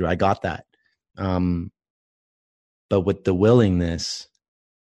work through. I got that. But with the willingness,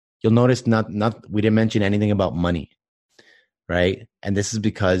 you'll notice we didn't mention anything about money, right? And this is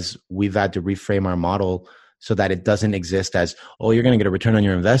because we've had to reframe our model so that it doesn't exist as, oh, you're going to get a return on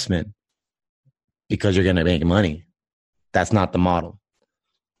your investment because you're going to make money. That's not the model.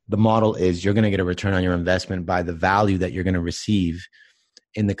 The model is you're going to get a return on your investment by the value that you're going to receive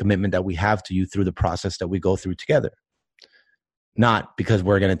in the commitment that we have to you through the process that we go through together. Not because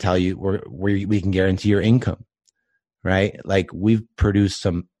we're going to tell you we can guarantee your income, right? Like, we've produced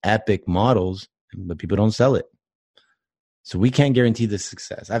some epic models, but people don't sell it. So we can't guarantee the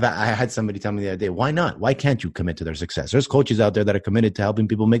success. I had somebody tell me the other day, why not? Why can't you commit to their success? There's coaches out there that are committed to helping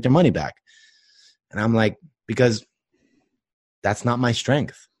people make their money back. And I'm like, because that's not my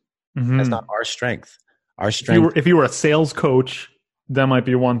strength. Mm-hmm. That's not our strength. Our strength. If you were a sales coach, that might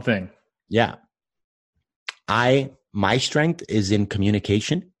be one thing. Yeah. My strength is in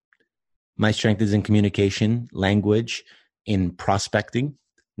communication. My strength is in communication, language, in prospecting,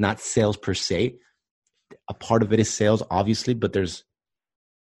 not sales per se. A part of it is sales, obviously, but there's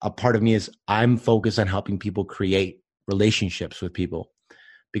a part of me is I'm focused on helping people create relationships with people,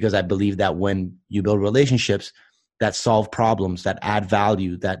 because I believe that when you build relationships that solve problems, that add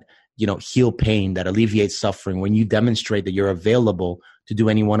value, that, you know, heal pain, that alleviate suffering, when you demonstrate that you're available to do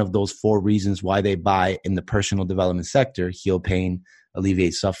any one of those 4 reasons why they buy in the personal development sector, heal pain,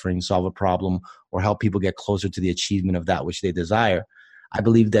 alleviate suffering, solve a problem, or help people get closer to the achievement of that which they desire, I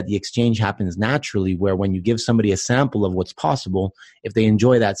believe that the exchange happens naturally, where when you give somebody a sample of what's possible, if they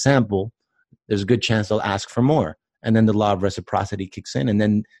enjoy that sample, there's a good chance they'll ask for more. And then the law of reciprocity kicks in, and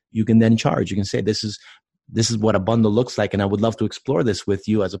then you can then charge. You can say, this is what a bundle looks like, and I would love to explore this with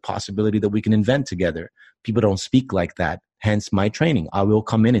you as a possibility that we can invent together. People don't speak like that. Hence my training. I will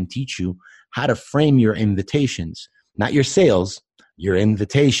come in and teach you how to frame your invitations, not your sales, your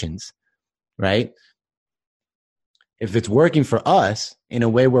invitations, right? If it's working for us in a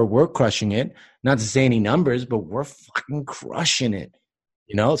way where we're crushing it, not to say any numbers, but we're fucking crushing it,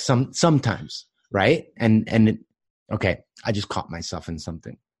 sometimes, right? Okay, I just caught myself in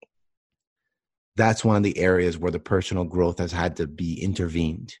something. That's one of the areas where the personal growth has had to be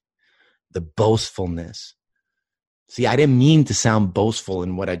intervened. The boastfulness. See, I didn't mean to sound boastful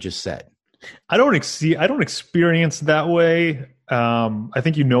in what I just said. I don't experience that way. I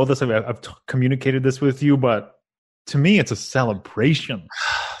think you know this. I've communicated this with you, but to me, it's a celebration.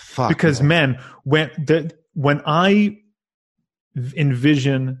 Fuck, because man, when I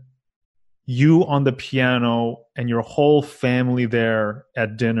envision you on the piano and your whole family there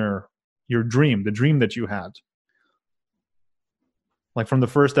at dinner, the dream that you had, like from the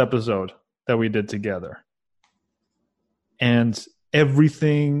first episode that we did together, and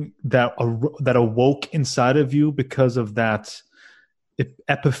everything that awoke inside of you because of that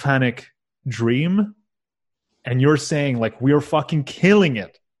epiphanic dream, and you're saying like, we are fucking killing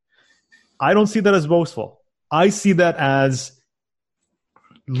it. I don't see that as boastful. I see that as,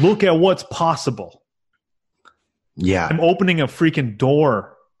 look at what's possible. Yeah. I'm opening a freaking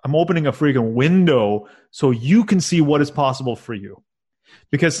door. I'm opening a freaking window so you can see what is possible for you.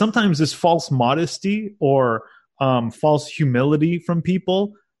 Because sometimes this false modesty or false humility from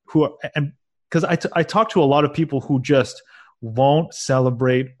people who are, and because I talk to a lot of people who just won't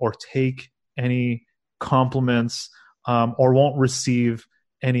celebrate or take any compliments or won't receive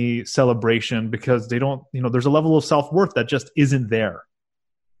any celebration because they don't, there's a level of self-worth that just isn't there.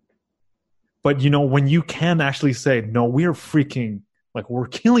 But, when you can actually say, no, we're freaking, like, we're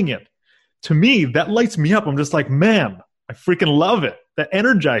killing it. To me, that lights me up. I'm just like, man, I freaking love it. That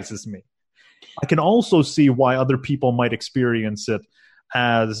energizes me. I can also see why other people might experience it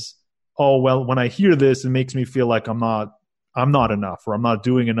as, oh, well, when I hear this, it makes me feel like I'm not enough, or I'm not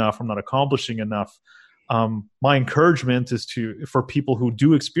doing enough, I'm not accomplishing enough. My encouragement is for people who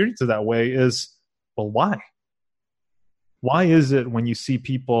do experience it that way is, well, why? Why is it when you see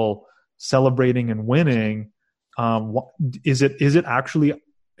people celebrating and winning, is it actually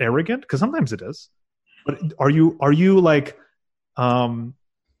arrogant? Because sometimes it is. But are you like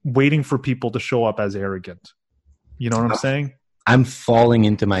waiting for people to show up as arrogant? You know what I'm saying? I'm falling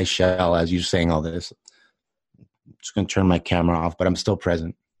into my shell as you're saying all this. I'm just going to turn my camera off, but I'm still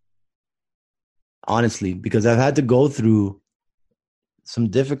present. Honestly, because I've had to go through some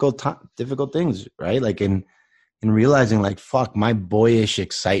difficult things, right? Like in realizing, like, fuck, my boyish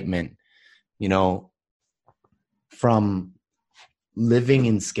excitement, from living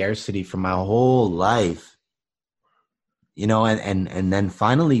in scarcity for my whole life, and then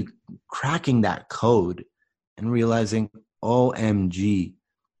finally cracking that code and realizing, OMG,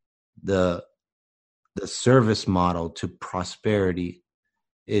 the service model to prosperity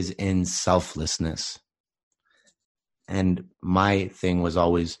is in selflessness. And my thing was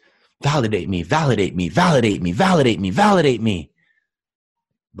always, validate me, validate me, validate me, validate me, validate me,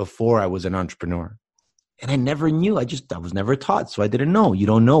 before I was an entrepreneur. And I never knew. I was never taught. So I didn't know. You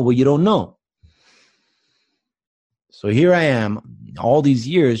don't know what you don't know. So here I am all these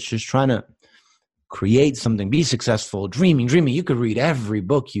years just trying to create something, be successful, dreaming. You could read every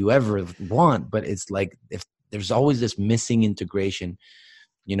book you ever want, but it's like, if there's always this missing integration.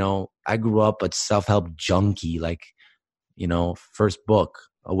 I grew up a self-help junkie, like, first book,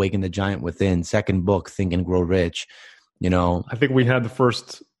 Awaken the Giant Within, second book, Think and Grow Rich, I think we had the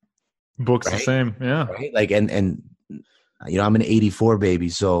first books, right? The same. Yeah. Right? Like, and I'm an 84 baby.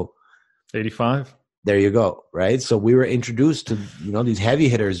 So 85. There you go. Right. So we were introduced to, these heavy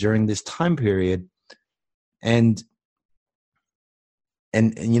hitters during this time period. And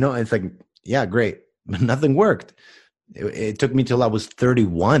it's like, yeah, great. But nothing worked. It took me till I was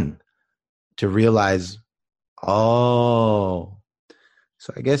 31 to realize, so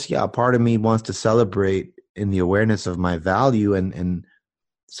I guess, yeah, a part of me wants to celebrate in the awareness of my value and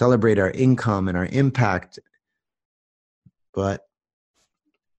celebrate our income and our impact. But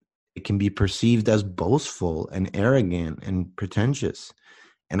it can be perceived as boastful and arrogant and pretentious.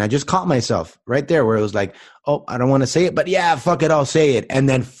 And I just caught myself right there where it was like, oh, I don't want to say it, but yeah, fuck it, I'll say it. And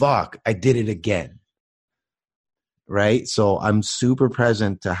then fuck, I did it again. Right? So I'm super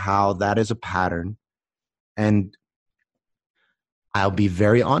present to how that is a pattern. And I'll be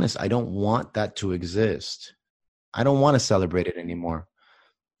very honest, I don't want that to exist. I don't want to celebrate it anymore.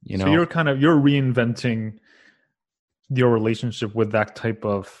 So you're reinventing your relationship with that type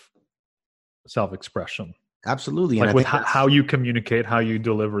of self-expression, Absolutely. And like I with think how you communicate, how you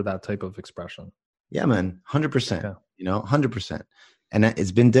deliver that type of expression. yeah, man, 100%, Yeah. 100%. And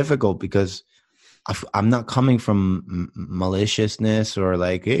it's been difficult because I'm not coming from maliciousness or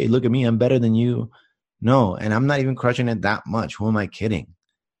like, hey, look at me, I'm better than you. No. And I'm not even crushing it that much. Who am I kidding?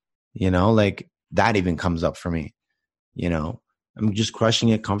 Like that even comes up for me. I'm just crushing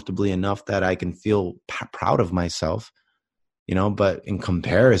it comfortably enough that I can feel proud of myself, but in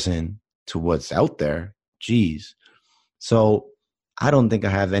comparison to what's out there, geez. So I don't think I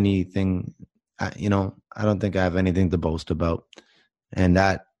have anything, I don't think I have anything to boast about. And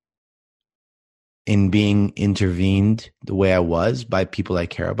that in being intervened the way I was by people I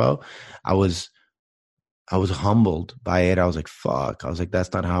care about, I was humbled by it. I was like, fuck. I was like,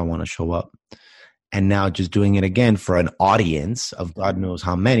 that's not how I want to show up. And now just doing it again for an audience of God knows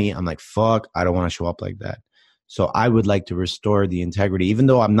how many, I'm like, fuck, I don't want to show up like that. So I would like to restore the integrity. Even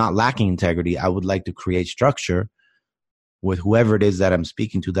though I'm not lacking integrity, I would like to create structure with whoever it is that I'm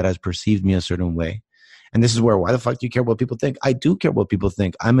speaking to that has perceived me a certain way. And this is where, why the fuck do you care what people think? I do care what people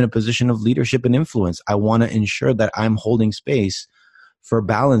think. I'm in a position of leadership and influence. I want to ensure that I'm holding space for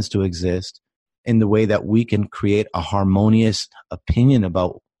balance to exist in the way that we can create a harmonious opinion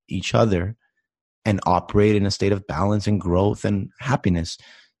about each other and operate in a state of balance and growth and happiness.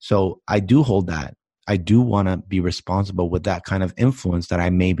 So I do hold that. I do want to be responsible with that kind of influence that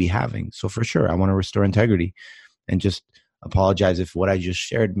I may be having. So for sure, I want to restore integrity and just apologize if what I just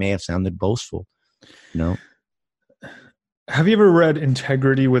shared may have sounded boastful. Have you ever read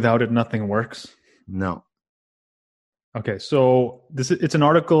Integrity Without It Nothing Works? No. Okay, so it's an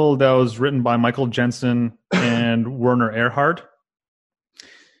article that was written by Michael Jensen and Werner Erhard.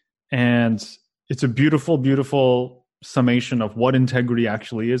 And it's a beautiful, beautiful summation of what integrity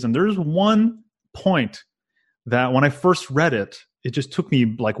actually is. And there's one point that when I first read it, it just took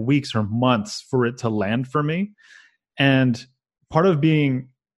me like weeks or months for it to land for me. And part of being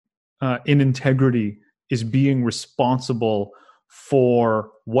in integrity is being responsible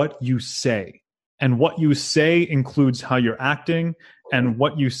for what you say. And what you say includes how you're acting. And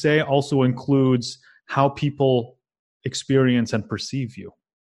what you say also includes how people experience and perceive you.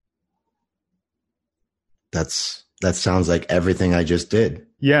 That sounds like everything I just did.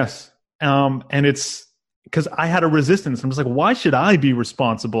 Yes. And it's because I had a resistance. I'm just like, why should I be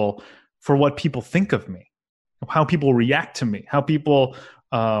responsible for what people think of me? How people react to me? How people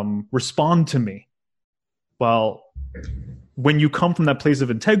respond to me? Well, when you come from that place of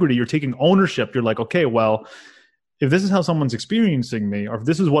integrity, you're taking ownership. You're like, okay, well, if this is how someone's experiencing me, or if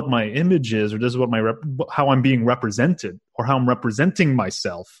this is what my image is, or this is what how I'm being represented, or how I'm representing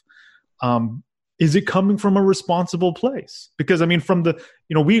myself, is it coming from a responsible place? Because I mean, from the,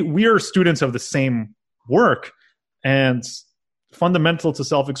 we are students of the same work, and fundamental to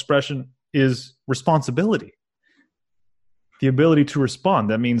self-expression is responsibility. The ability to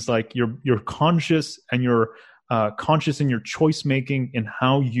respond. That means like you're conscious, and you're conscious in your choice making in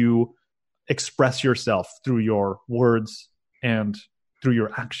how you express yourself through your words and through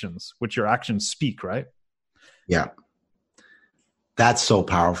your actions, which your actions speak, right? Yeah. That's so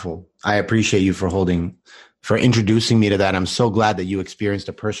powerful. I appreciate you for introducing me to that. I'm so glad that you experienced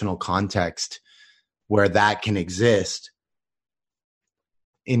a personal context where that can exist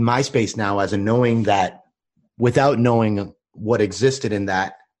in my space now, as a knowing that without knowing what existed in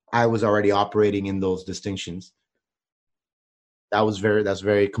that, I was already operating in those distinctions. That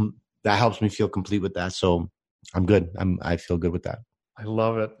helps me feel complete with that. So I'm good. I feel good with that. I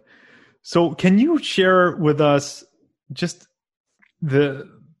love it. So can you share with us just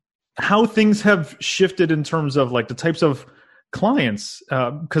how things have shifted in terms of like the types of clients?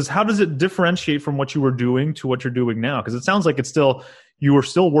 Because how does it differentiate from what you were doing to what you're doing now? Because it sounds like you are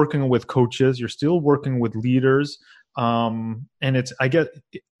still working with coaches, you're still working with leaders, and I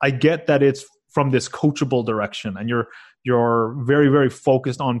get that it's from this coachable direction, and you're very, very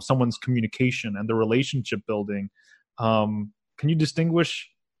focused on someone's communication and the relationship building. Can you distinguish?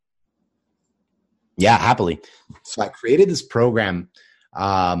 Yeah, happily. So I created this program.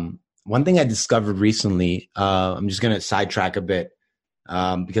 One thing I discovered recently, I'm just going to sidetrack a bit,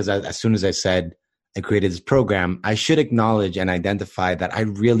 because as soon as I said I created this program, I should acknowledge and identify that I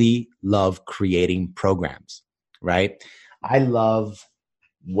really love creating programs, right? I love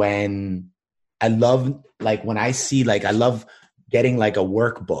when I see, like, I love getting like a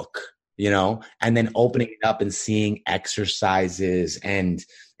workbook, and then opening it up and seeing exercises and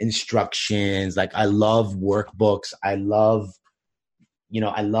instructions. Like, I love workbooks. I love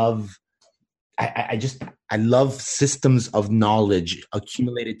systems of knowledge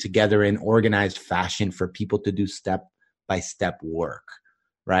accumulated together in organized fashion for people to do step step-by-step work,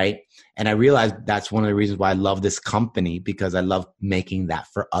 right? And I realized that's one of the reasons why I love this company, because I love making that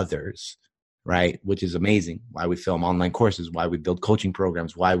for others, right? Which is amazing. Why we film online courses, why we build coaching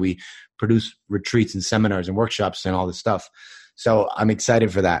programs, why we produce retreats and seminars and workshops and all this stuff. So I'm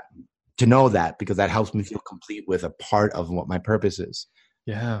excited for that, to know that, because that helps me feel complete with a part of what my purpose is.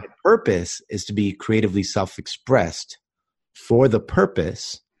 Yeah. My purpose is to be creatively self-expressed for the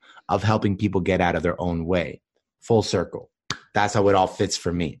purpose of helping people get out of their own way. Full circle. That's how it all fits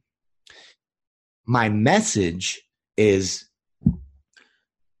for me. My message is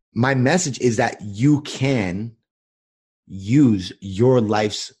that you can use your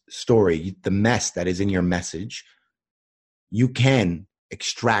life's story, the mess that is in your message. You can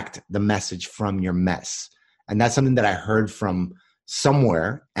extract the message from your mess. And that's something that I heard from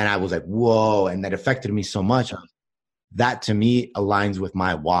somewhere, and I was like, whoa, and that affected me so much. That to me aligns with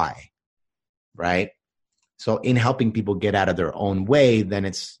my why, right? So in helping people get out of their own way, then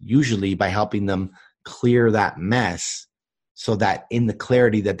it's usually by helping them clear that mess, so that in the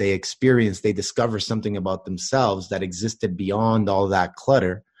clarity that they experience, they discover something about themselves that existed beyond all that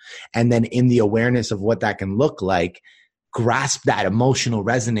clutter. And then in the awareness of what that can look like, grasp that emotional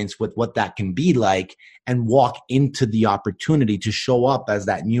resonance with what that can be like, and walk into the opportunity to show up as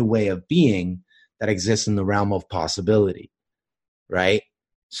that new way of being that exists in the realm of possibility, right?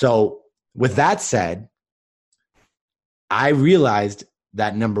 So with that said, I realized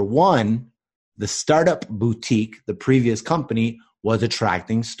that number one, the startup boutique, the previous company, was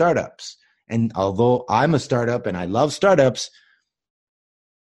attracting startups. And although I'm a startup and I love startups,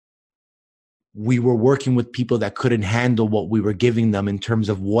 we were working with people that couldn't handle what we were giving them in terms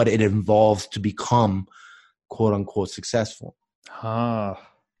of what it involves to become quote unquote successful.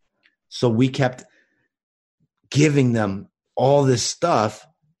 So we kept giving them all this stuff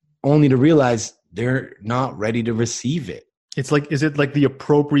only to realize they're not ready to receive it. It's like, is it like the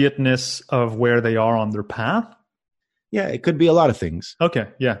appropriateness of where they are on their path? Yeah, it could be a lot of things. Okay,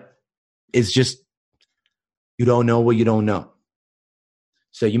 yeah. It's just, you don't know what you don't know.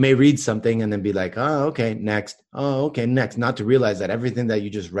 So you may read something and then be like, oh, okay, next. Oh, okay, next. Not to realize that everything that you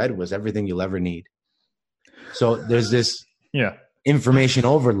just read was everything you'll ever need. So there's this information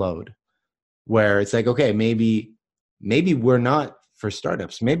overload where it's like, okay, maybe we're not for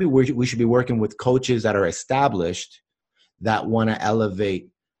startups. Maybe we should be working with coaches that are established that want to elevate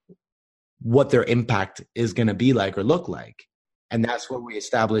what their impact is going to be like or look like. And that's where we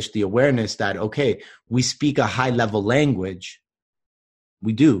establish the awareness that, okay, we speak a high level language.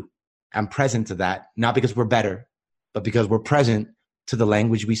 We do. I'm present to that, not because we're better, but because we're present to the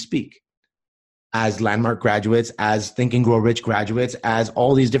language we speak. As Landmark graduates, as Think and Grow Rich graduates, as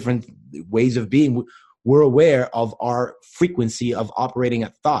all these different ways of being, we're aware of our frequency of operating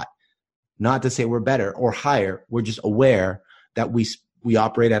at thought. Not to say we're better or higher. We're just aware that we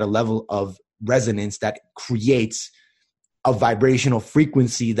operate at a level of resonance that creates a vibrational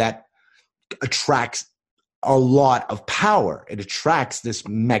frequency that attracts a lot of power. It attracts this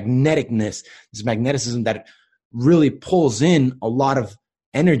magneticness, this magnetism that really pulls in a lot of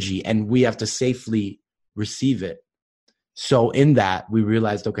energy, and we have to safely receive it. So in that, we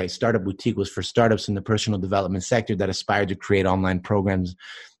realized, okay, Startup Boutique was for startups in the personal development sector that aspired to create online programs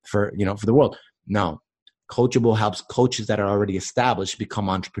for the world. No, Coachable helps coaches that are already established become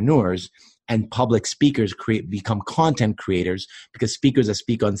entrepreneurs, and public speakers become content creators, because speakers that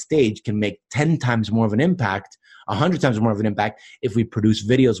speak on stage can make 10 times more of an impact, 100 times more of an impact if we produce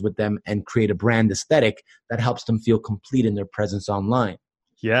videos with them and create a brand aesthetic that helps them feel complete in their presence online.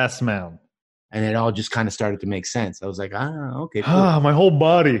 Yes, man. And it all just kind of started to make sense. I was like, okay. Cool. My whole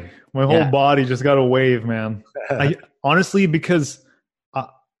body just got a wave, man. Honestly, because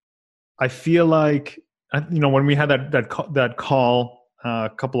I feel like, when we had that call a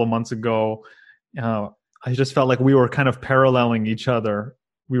couple of months ago, I just felt like we were kind of paralleling each other.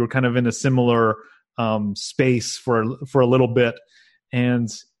 We were kind of in a similar space for a little bit, and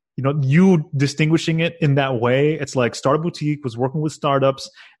you distinguishing it in that way. It's like Startup Boutique was working with startups,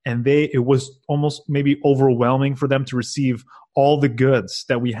 and it was almost maybe overwhelming for them to receive all the goods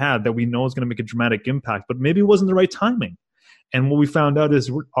that we had that we know is going to make a dramatic impact, but maybe it wasn't the right timing. And what we found out is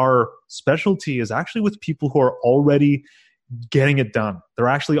our specialty is actually with people who are already getting it done. They're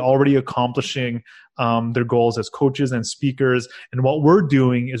actually already accomplishing their goals as coaches and speakers. And what we're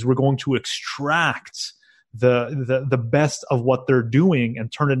doing is we're going to extract the best of what they're doing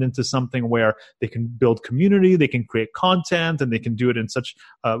and turn it into something where they can build community, they can create content, and they can do it in such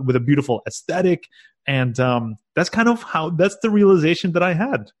with a beautiful aesthetic. And that's kind of that's the realization that I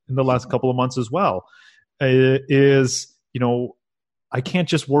had in the last couple of months as well. I can't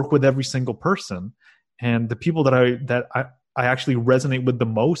just work with every single person. And the people that I actually resonate with the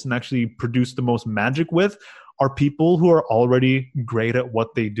most and actually produce the most magic with are people who are already great at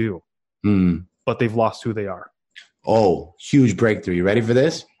what they do, but they've lost who they are. Oh, huge breakthrough. You ready for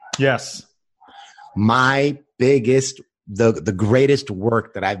this? Yes. My biggest, the greatest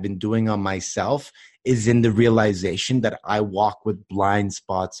work that I've been doing on myself is in the realization that I walk with blind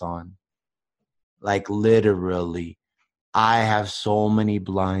spots on. Like literally, I have so many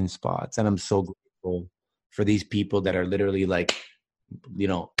blind spots, and I'm so grateful for these people that are literally like, you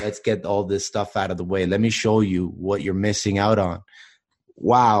know, let's get all this stuff out of the way. Let me show you what you're missing out on.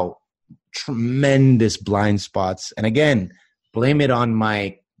 Wow. Tremendous blind spots. And again, blame it on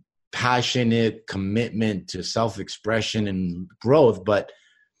my passionate commitment to self-expression and growth, but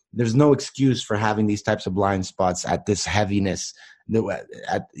there's no excuse for having these types of blind spots at this heaviness,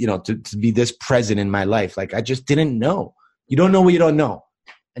 at, you know, to be this present in my life. Like, I just didn't know. You don't know what you don't know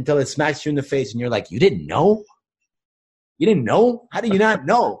until it smacks you in the face and you're like, you didn't know? You didn't know? How do you not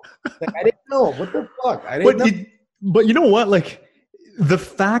know? Like, I didn't know. What the fuck? I didn't know. But you know what? Like, the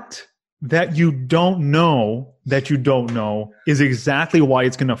fact that you don't know that you don't know is exactly why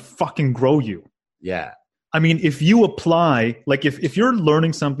it's going to fucking grow you. Yeah. I mean, if you apply, like if you're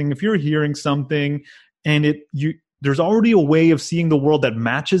learning something, if you're hearing something and there's already a way of seeing the world that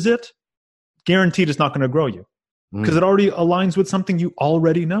matches it, guaranteed it's not going to grow you because it already aligns with something you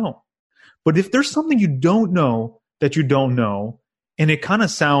already know. But if there's something you don't know that you don't know, and it kind of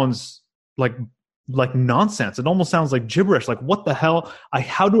sounds like nonsense, it almost sounds like gibberish. Like, what the hell?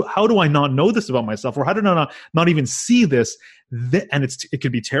 How do I not know this about myself, or how did I not even see this? And it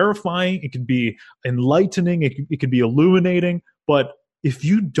could be terrifying, it could be enlightening, it could be illuminating. But if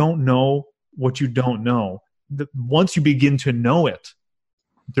you don't know what you don't know, once you begin to know it,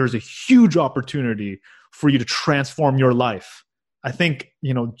 there's a huge opportunity for you to transform your life. I think,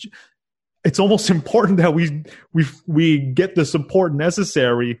 you know, it's almost important that we get the support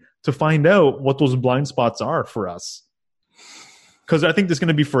necessary to find out what those blind spots are for us. Because I think this is going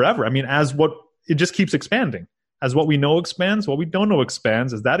to be forever. I mean, it just keeps expanding. As what we know expands, what we don't know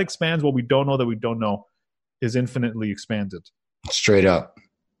expands. As that expands, what we don't know that we don't know is infinitely expanded. Straight up.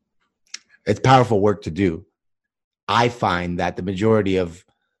 It's powerful work to do. I find that the majority of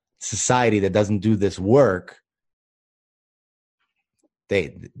society that doesn't do this work,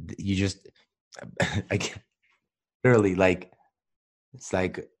 you just, literally, like, it's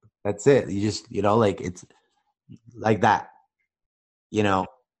like, that's it. You just, you know, like, it's like that, you know,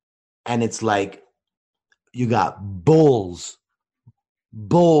 and it's like, you got bulls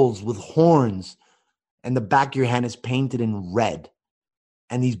with horns, and the back of your hand is painted in red,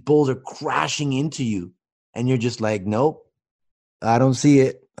 and these bulls are crashing into you, and you're just like, nope, I don't see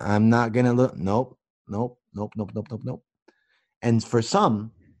it. I'm not going to look. Nope. And for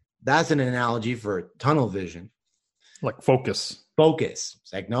some, that's an analogy for tunnel vision. Like focus.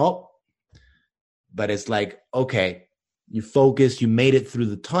 It's like, nope. But it's like, okay, you focus, you made it through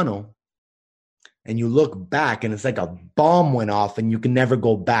the tunnel, and you look back, and it's like a bomb went off, and you can never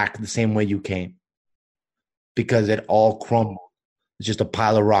go back the same way you came because it all crumbled. It's just a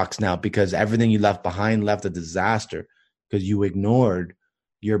pile of rocks now because everything you left behind left a disaster because you ignored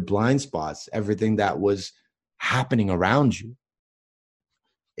your blind spots, everything that was happening around you.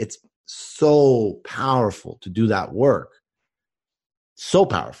 It's so powerful to do that work. So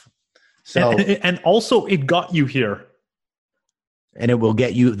powerful. So, and also it got you here. And it will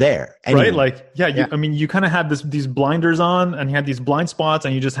get you there. Anyway. Right? Like, yeah. I mean, you kind of had these blinders on and you had these blind spots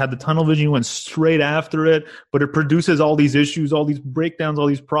and you just had the tunnel vision. You went straight after it, but it produces all these issues, all these breakdowns, all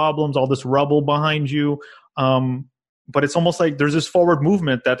these problems, all this rubble behind you. But it's almost like there's this forward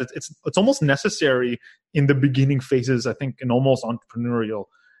movement that it's almost necessary in the beginning phases, I think, in almost entrepreneurial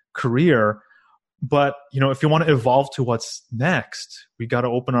career. But, you know, if you want to evolve to what's next, we got to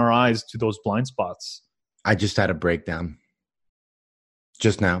open our eyes to those blind spots. I just had a breakdown.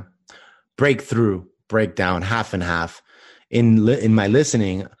 Just now, breakdown, half and half. In my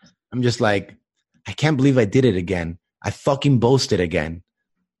listening, I'm just like, I can't believe I did it again. I fucking boasted again.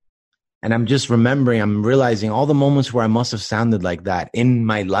 And I'm just I'm realizing all the moments where I must have sounded like that in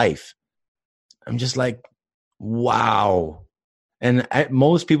my life. I'm just like, wow. And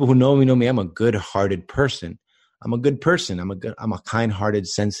most people who know me, I'm a good-hearted person. I'm a good person. I'm a kind-hearted,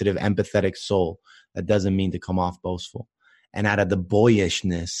 sensitive, empathetic soul. That doesn't mean to come off boastful. And out of the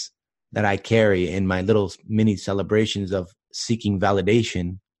boyishness that I carry in my little mini celebrations of seeking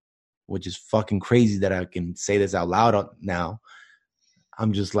validation, which is fucking crazy that I can say this out loud now.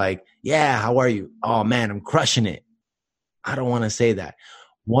 I'm just like, yeah, how are you? Oh man, I'm crushing it. I don't want to say that.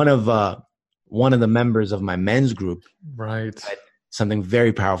 One of the members of my men's group, right, something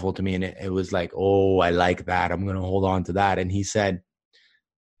very powerful to me. And it was like, oh, I like that. I'm going to hold on to that. And he said,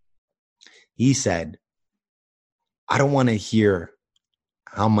 I don't want to hear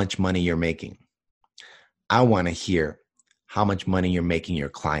how much money you're making. I want to hear how much money you're making your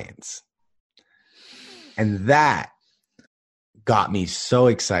clients. And that got me so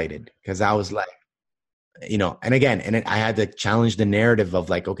excited because I was like, and again, I had to challenge the narrative of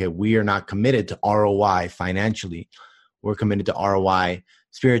like, okay, we are not committed to ROI financially. We're committed to ROI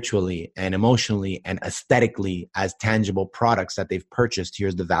spiritually and emotionally and aesthetically as tangible products that they've purchased.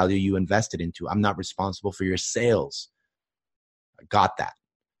 Here's the value you invested into. I'm not responsible for your sales. I got that.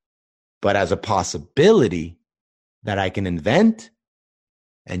 But as a possibility that I can invent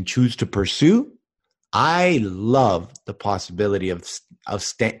and choose to pursue, I love the possibility of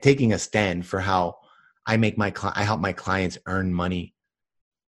taking a stand for how I help my clients earn money,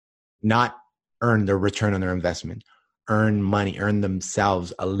 not earn their return on their investment, earn money, earn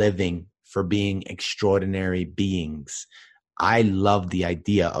themselves a living for being extraordinary beings. I love the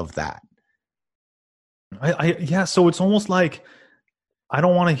idea of that. Yeah. So it's almost like, I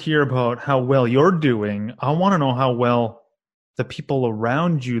don't want to hear about how well you're doing. I want to know how well the people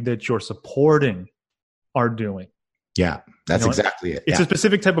around you that you're supporting are doing. Yeah, that's exactly it. It's a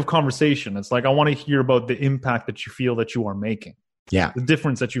specific type of conversation. It's like, I want to hear about the impact that you feel that you are making. Yeah. The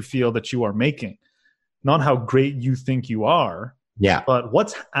difference that you feel that you are making. Not how great you think you are. Yeah. But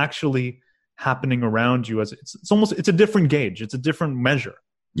what's actually happening around you. It's a different gauge. It's a different measure.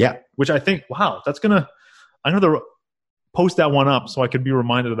 Yeah. Which I think, wow, I'm going to post that one up so I could be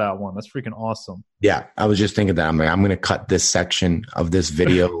reminded of that one. That's freaking awesome. Yeah. I was just thinking that I'm going to cut this section of this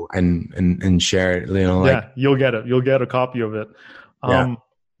video and share it, yeah, you'll get it. You'll get a copy of it. Yeah. Do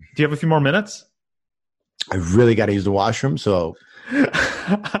you have a few more minutes? I really got to use the washroom. So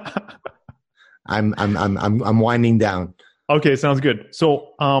I'm winding down. Okay. Sounds good.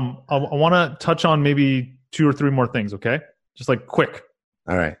 So, I want to touch on maybe 2 or 3 more things. Okay. Just like quick.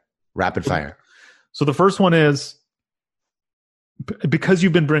 All right. Rapid fire. So the first one is, because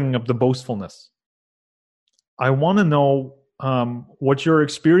you've been bringing up the boastfulness, I want to know what your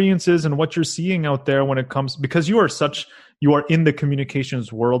experience is and what you're seeing out there when it comes, because you are in the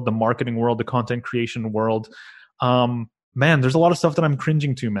communications world, the marketing world, the content creation world. Man, there's a lot of stuff that I'm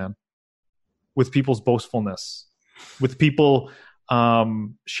cringing to, man, with people's boastfulness, with people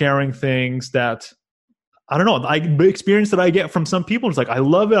sharing things that, I don't know, the experience that I get from some people is like, I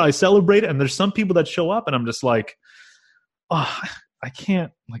love it, I celebrate it. And there's some people that show up and I'm just like, oh, I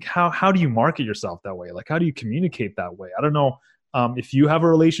can't, like, how do you market yourself that way? Like, how do you communicate that way? I don't know if you have a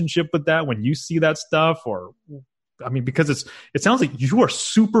relationship with that when you see that stuff, or, I mean, because it sounds like you are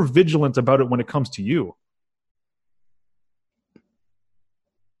super vigilant about it when it comes to you.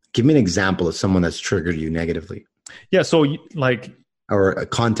 Give me an example of someone that's triggered you negatively. Yeah. So like, or a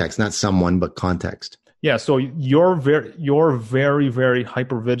context, not someone, but context. Yeah. So you're very, very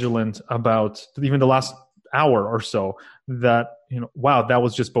hyper vigilant about even the last hour or so that, wow, that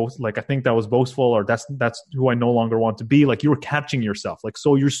was just like, I think that was boastful, or that's who I no longer want to be. Like, you were catching yourself. Like,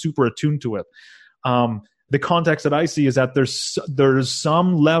 so you're super attuned to it. The context that I see is that there's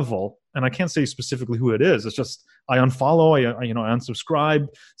some level, and I can't say specifically who it is. It's just, I unfollow, I unsubscribe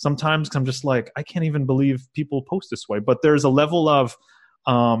sometimes, 'cause I'm just like, I can't even believe people post this way. But there's a level of,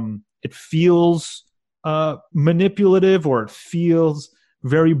 it feels manipulative, or it feels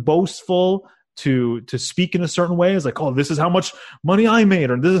very boastful to speak in a certain way. It's like, oh, this is how much money I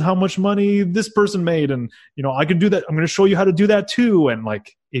made, or this is how much money this person made, and I can do that. I'm going to show you how to do that too. And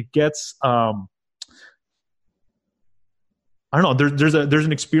like, it gets I don't know, there's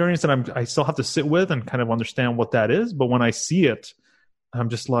an experience that I still have to sit with and kind of understand what that is. But when I see it, I'm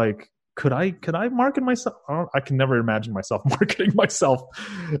just like, could I market myself? I can never imagine myself marketing myself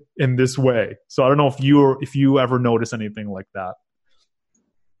in this way. So I don't know if you ever notice anything like that.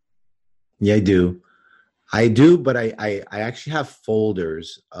 Yeah, I do, but I actually have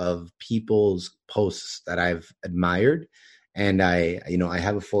folders of people's posts that I've admired, and I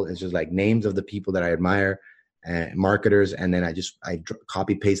have a folder. It's just like names of the people that I admire, marketers, and then I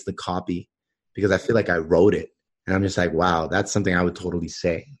copy paste the copy because I feel like I wrote it, and I'm just like, wow, that's something I would totally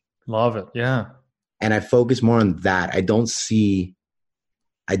say. Love it, yeah. And I focus more on that. I don't see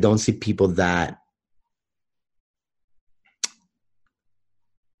people that.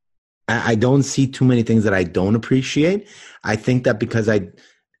 I don't see too many things that I don't appreciate. I think that because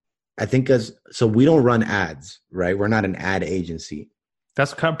so we don't run ads, right? We're not an ad agency.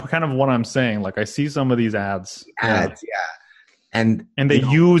 That's kind of what I'm saying. Like, I see some of these ads. Yeah. And they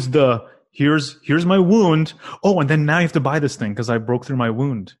use the here's my wound. Oh, and then now you have to buy this thing because I broke through my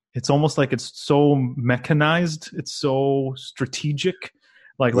wound. It's almost like it's so mechanized. It's so strategic.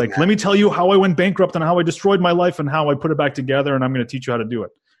 Like let me tell you how I went bankrupt and how I destroyed my life and how I put it back together, and I'm going to teach you how to do it.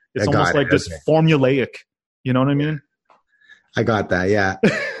 It's almost like this formulaic. You know what I mean? I got that. Yeah.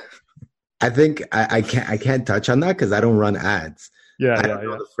 I think I can't touch on that because I don't run ads. I don't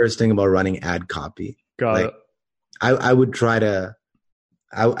know the first thing about running ad copy. Got it. I would try to.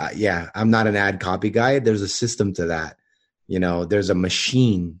 I'm not an ad copy guy. There's a system to that. There's a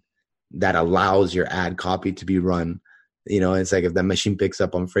machine that allows your ad copy to be run. It's like if that machine picks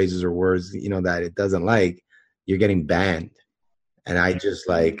up on phrases or words, that it doesn't like, you're getting banned. And I just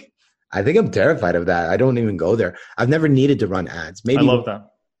I think I'm terrified of that. I don't even go there. I've never needed to run ads. Maybe I love that.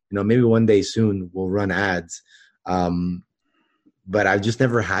 Maybe one day soon we'll run ads. But I've just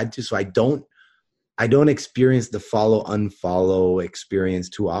never had to. So I don't experience the follow-unfollow experience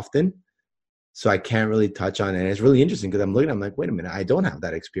too often. So I can't really touch on it. And it's really interesting because I'm like, wait a minute, I don't have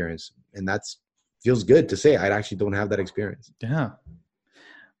that experience. And that's feels good to say I actually don't have that experience. Yeah.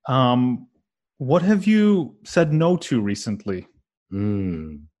 What have you said no to recently?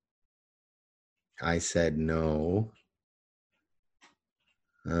 I said no.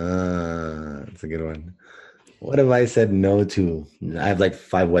 That's a good one. What have I said no to? I have like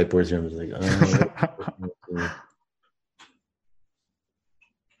 5 whiteboards here. I'm just like,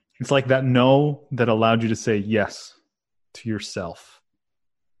 It's like that no that allowed you to say yes to yourself,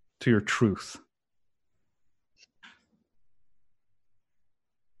 to your truth.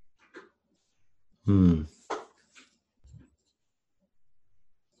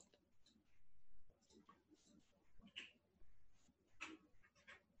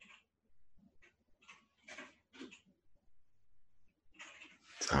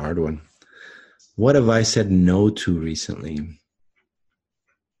 It's a hard one. What have I said no to recently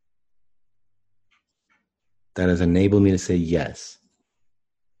that has enabled me to say yes?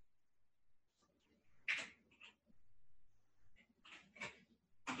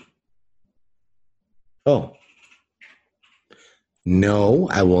 Oh. No,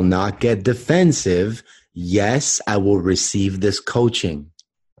 I will not get defensive. Yes, I will receive this coaching.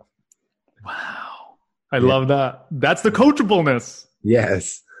 Wow. I love that. That's the coachableness.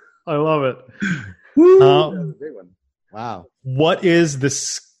 Yes. I love it. Woo, that was a big one. Wow. What is the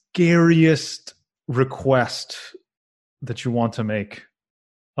scariest request that you want to make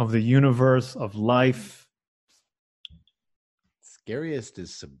of the universe, of life? Scariest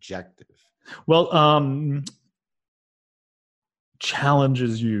is subjective. Well,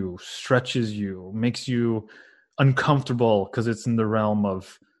 challenges you, stretches you, makes you uncomfortable because it's in the realm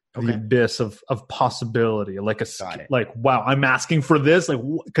of the abyss of possibility. Like wow, I'm asking for this,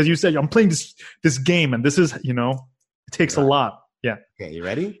 because you said I'm playing this game, and this is it takes a lot. Yeah. Okay, you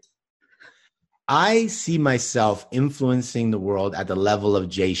ready? I see myself influencing the world at the level of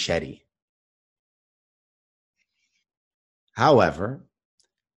Jay Shetty. However,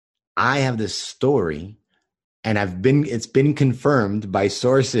 I have this story, and it's been confirmed by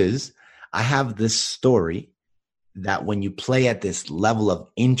sources. I have this story that when you play at this level of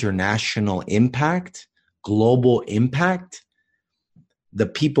international impact, global impact, the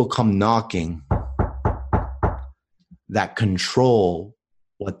people come knocking that control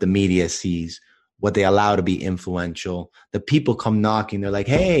what the media sees, what they allow to be influential. The people come knocking. They're like,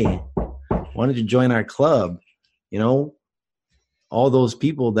 hey, why don't you join our club? All those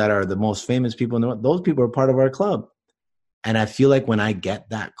people that are the most famous people in the world, those people are part of our club. And I feel like when I get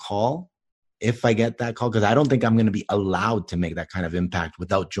that call, if I get that call, because I don't think I'm going to be allowed to make that kind of impact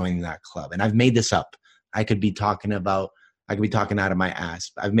without joining that club. And I've made this up. I could be talking out of my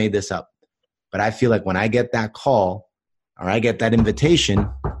ass. I've made this up. But I feel like when I get that call or I get that invitation,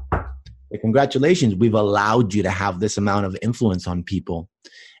 congratulations, we've allowed you to have this amount of influence on people.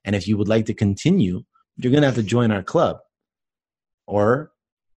 And if you would like to continue, you're going to have to join our club. Or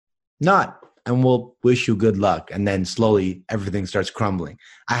not, and we'll wish you good luck. And then slowly everything starts crumbling.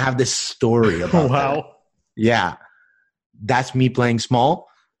 I have this story about that. Yeah. That's me playing small,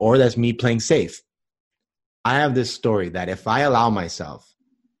 or that's me playing safe. I have this story that if I allow myself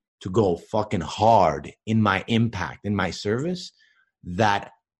to go fucking hard in my impact, in my service,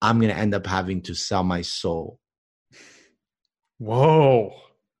 that I'm going to end up having to sell my soul. Whoa.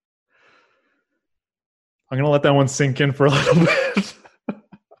 I'm going to let that one sink in for a little bit.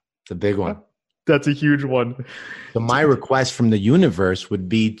 It's a big one. That's a huge one. So my request from the universe would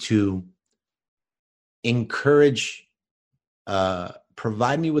be to encourage,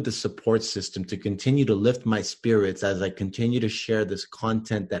 provide me with a support system to continue to lift my spirits as I continue to share this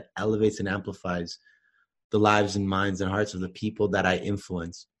content that elevates and amplifies the lives and minds and hearts of the people that I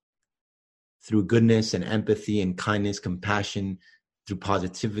influence. through goodness and empathy and kindness, compassion, through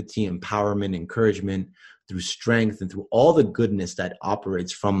positivity, empowerment, encouragement, through strength, and through all the goodness that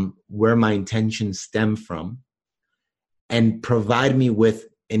operates from where my intentions stem from, and provide me with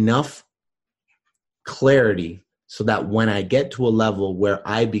enough clarity so that when I get to a level where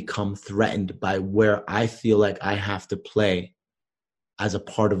I become threatened by where I feel like I have to play as a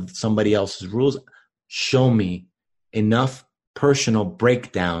part of somebody else's rules, show me enough personal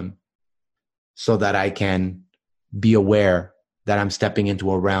breakdown so that I can be aware that I'm stepping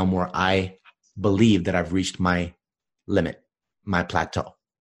into a realm where I believe that I've reached my limit, my plateau.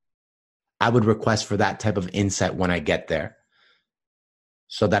 I would request for that type of insight when I get there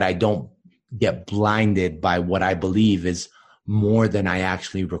so that I don't get blinded by what I believe is more than I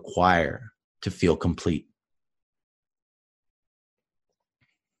actually require to feel complete.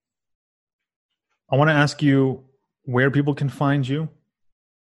 I want to ask you where people can find you.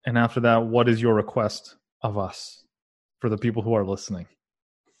 And after that, what is your request of us for the people who are listening?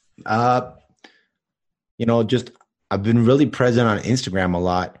 Just I've been really present on Instagram a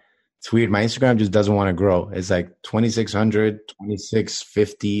lot. It's weird. My Instagram just doesn't want to grow. It's like 2,600,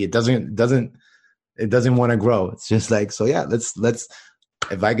 2,650. It doesn't want to grow. It's just like, so yeah, let's,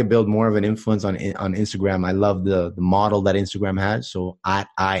 if I could build more of an influence on Instagram, I love the model that Instagram has. So I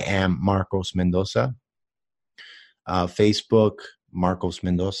am Marcos Mendoza. Facebook, Marcos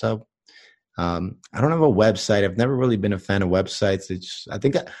Mendoza. I don't have a website. I've never really been a fan of websites.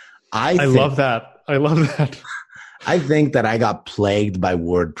 I love that. I think that I got plagued by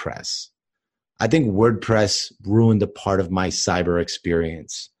WordPress. I think WordPress ruined a part of my cyber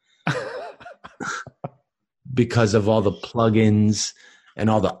experience because of all the plugins and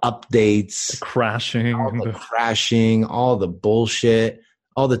all the updates, crashing, all the bullshit,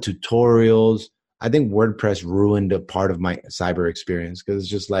 all the tutorials. I think WordPress ruined a part of my cyber experience because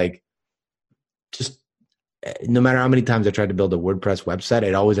it's just no matter how many times I tried to build a WordPress website,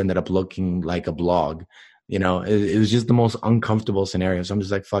 it always ended up looking like a blog. It was just the most uncomfortable scenario. So I'm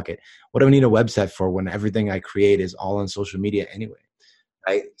just like, fuck it. What do I need a website for when everything I create is all on social media anyway?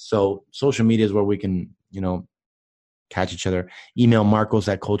 Right? So social media is where we can, catch each other. Email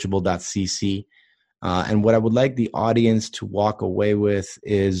marcos@coachable.cc. And what I would like the audience to walk away with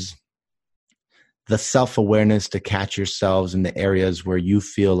is the self-awareness to catch yourselves in the areas where you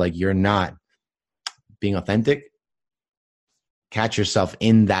feel like you're not being authentic. Catch yourself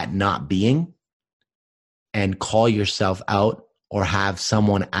in that not being and call yourself out, or have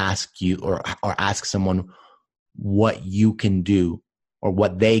someone ask you or ask someone what you can do or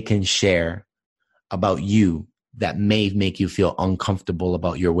what they can share about you that may make you feel uncomfortable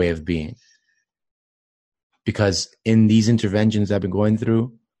about your way of being. Because in these interventions I've been going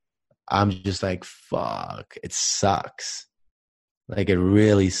through, I'm just like, fuck, it sucks. Like, it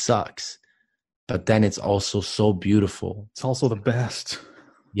really sucks. But then it's also so beautiful. It's also the best.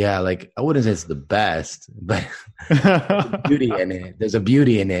 Yeah, like, I wouldn't say it's the best, but there's beauty in it. There's a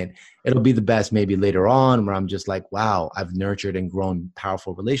beauty in it. It'll be the best maybe later on, where I'm just like, wow, I've nurtured and grown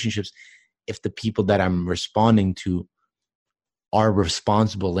powerful relationships. If the people that I'm responding to are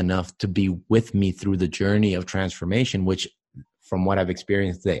responsible enough to be with me through the journey of transformation, which from what I've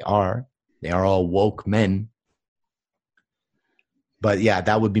experienced, they are all woke men. But yeah,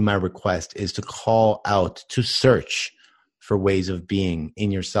 that would be my request, is to call out, to search for ways of being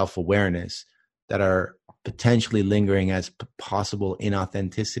in your self-awareness that are potentially lingering as possible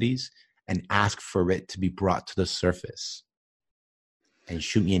inauthenticities, and ask for it to be brought to the surface. And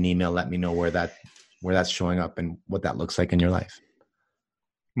shoot me an email. Let me know where that's showing up and what that looks like in your life.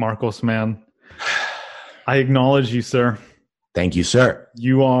 Marcos, man, I acknowledge you, sir. Thank you, sir.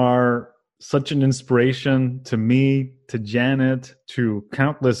 You are such an inspiration to me, to Janet, to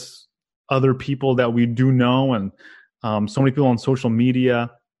countless other people that we do know, and so many people on social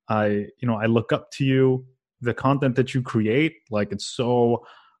media. I look up to you. The content that you create, like, it's so,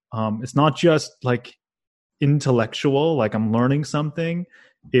 it's not just like intellectual, like I'm learning something.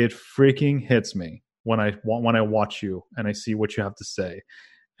 It freaking hits me when I watch you and I see what you have to say,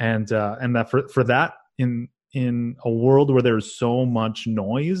 and that for that in a world where there's so much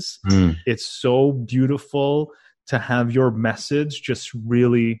noise, it's so beautiful to have your message just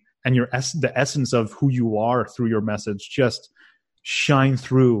really, and the essence of who you are through your message just shine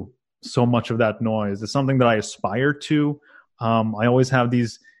through so much of that noise. It's something that I aspire to. I always have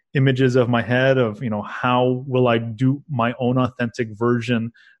these images of my head of, how will I do my own authentic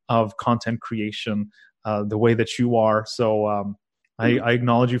version of content creation, the way that you are. So I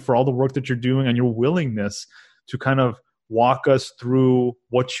acknowledge you for all the work that you're doing and your willingness to kind of walk us through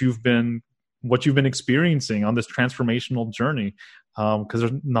what you've been experiencing on this transformational journey. because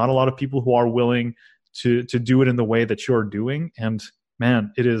there's not a lot of people who are willing to do it in the way that you're doing. And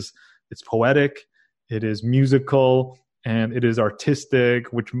man, it's poetic, it is musical, and it is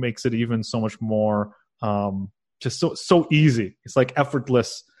artistic, which makes it even so much more just so easy. It's like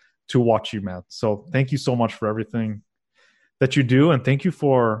effortless to watch you, man. So thank you so much for everything that you do, and thank you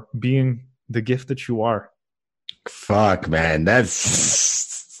for being the gift that you are. Fuck, man,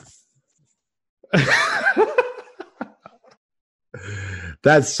 that's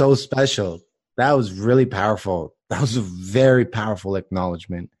that's so special. That was really powerful. That was a very powerful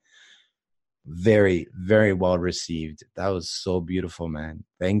acknowledgement. Very, very well received. That was so beautiful, man.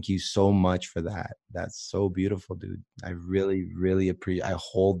 Thank you so much for that. That's so beautiful, dude. I really, really appreciate. I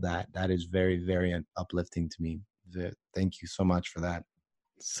hold that. That is very, very uplifting to me. Thank you so much for that.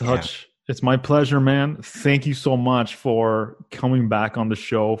 It's my pleasure, man. Thank you so much for coming back on the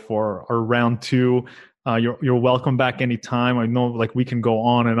show for our round 2. You're welcome back anytime. I know, like, we can go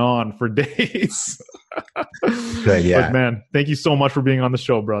on and on for days. Good, yeah. But man, thank you so much for being on the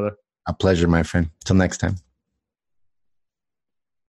show, brother. A pleasure, my friend. Till next time.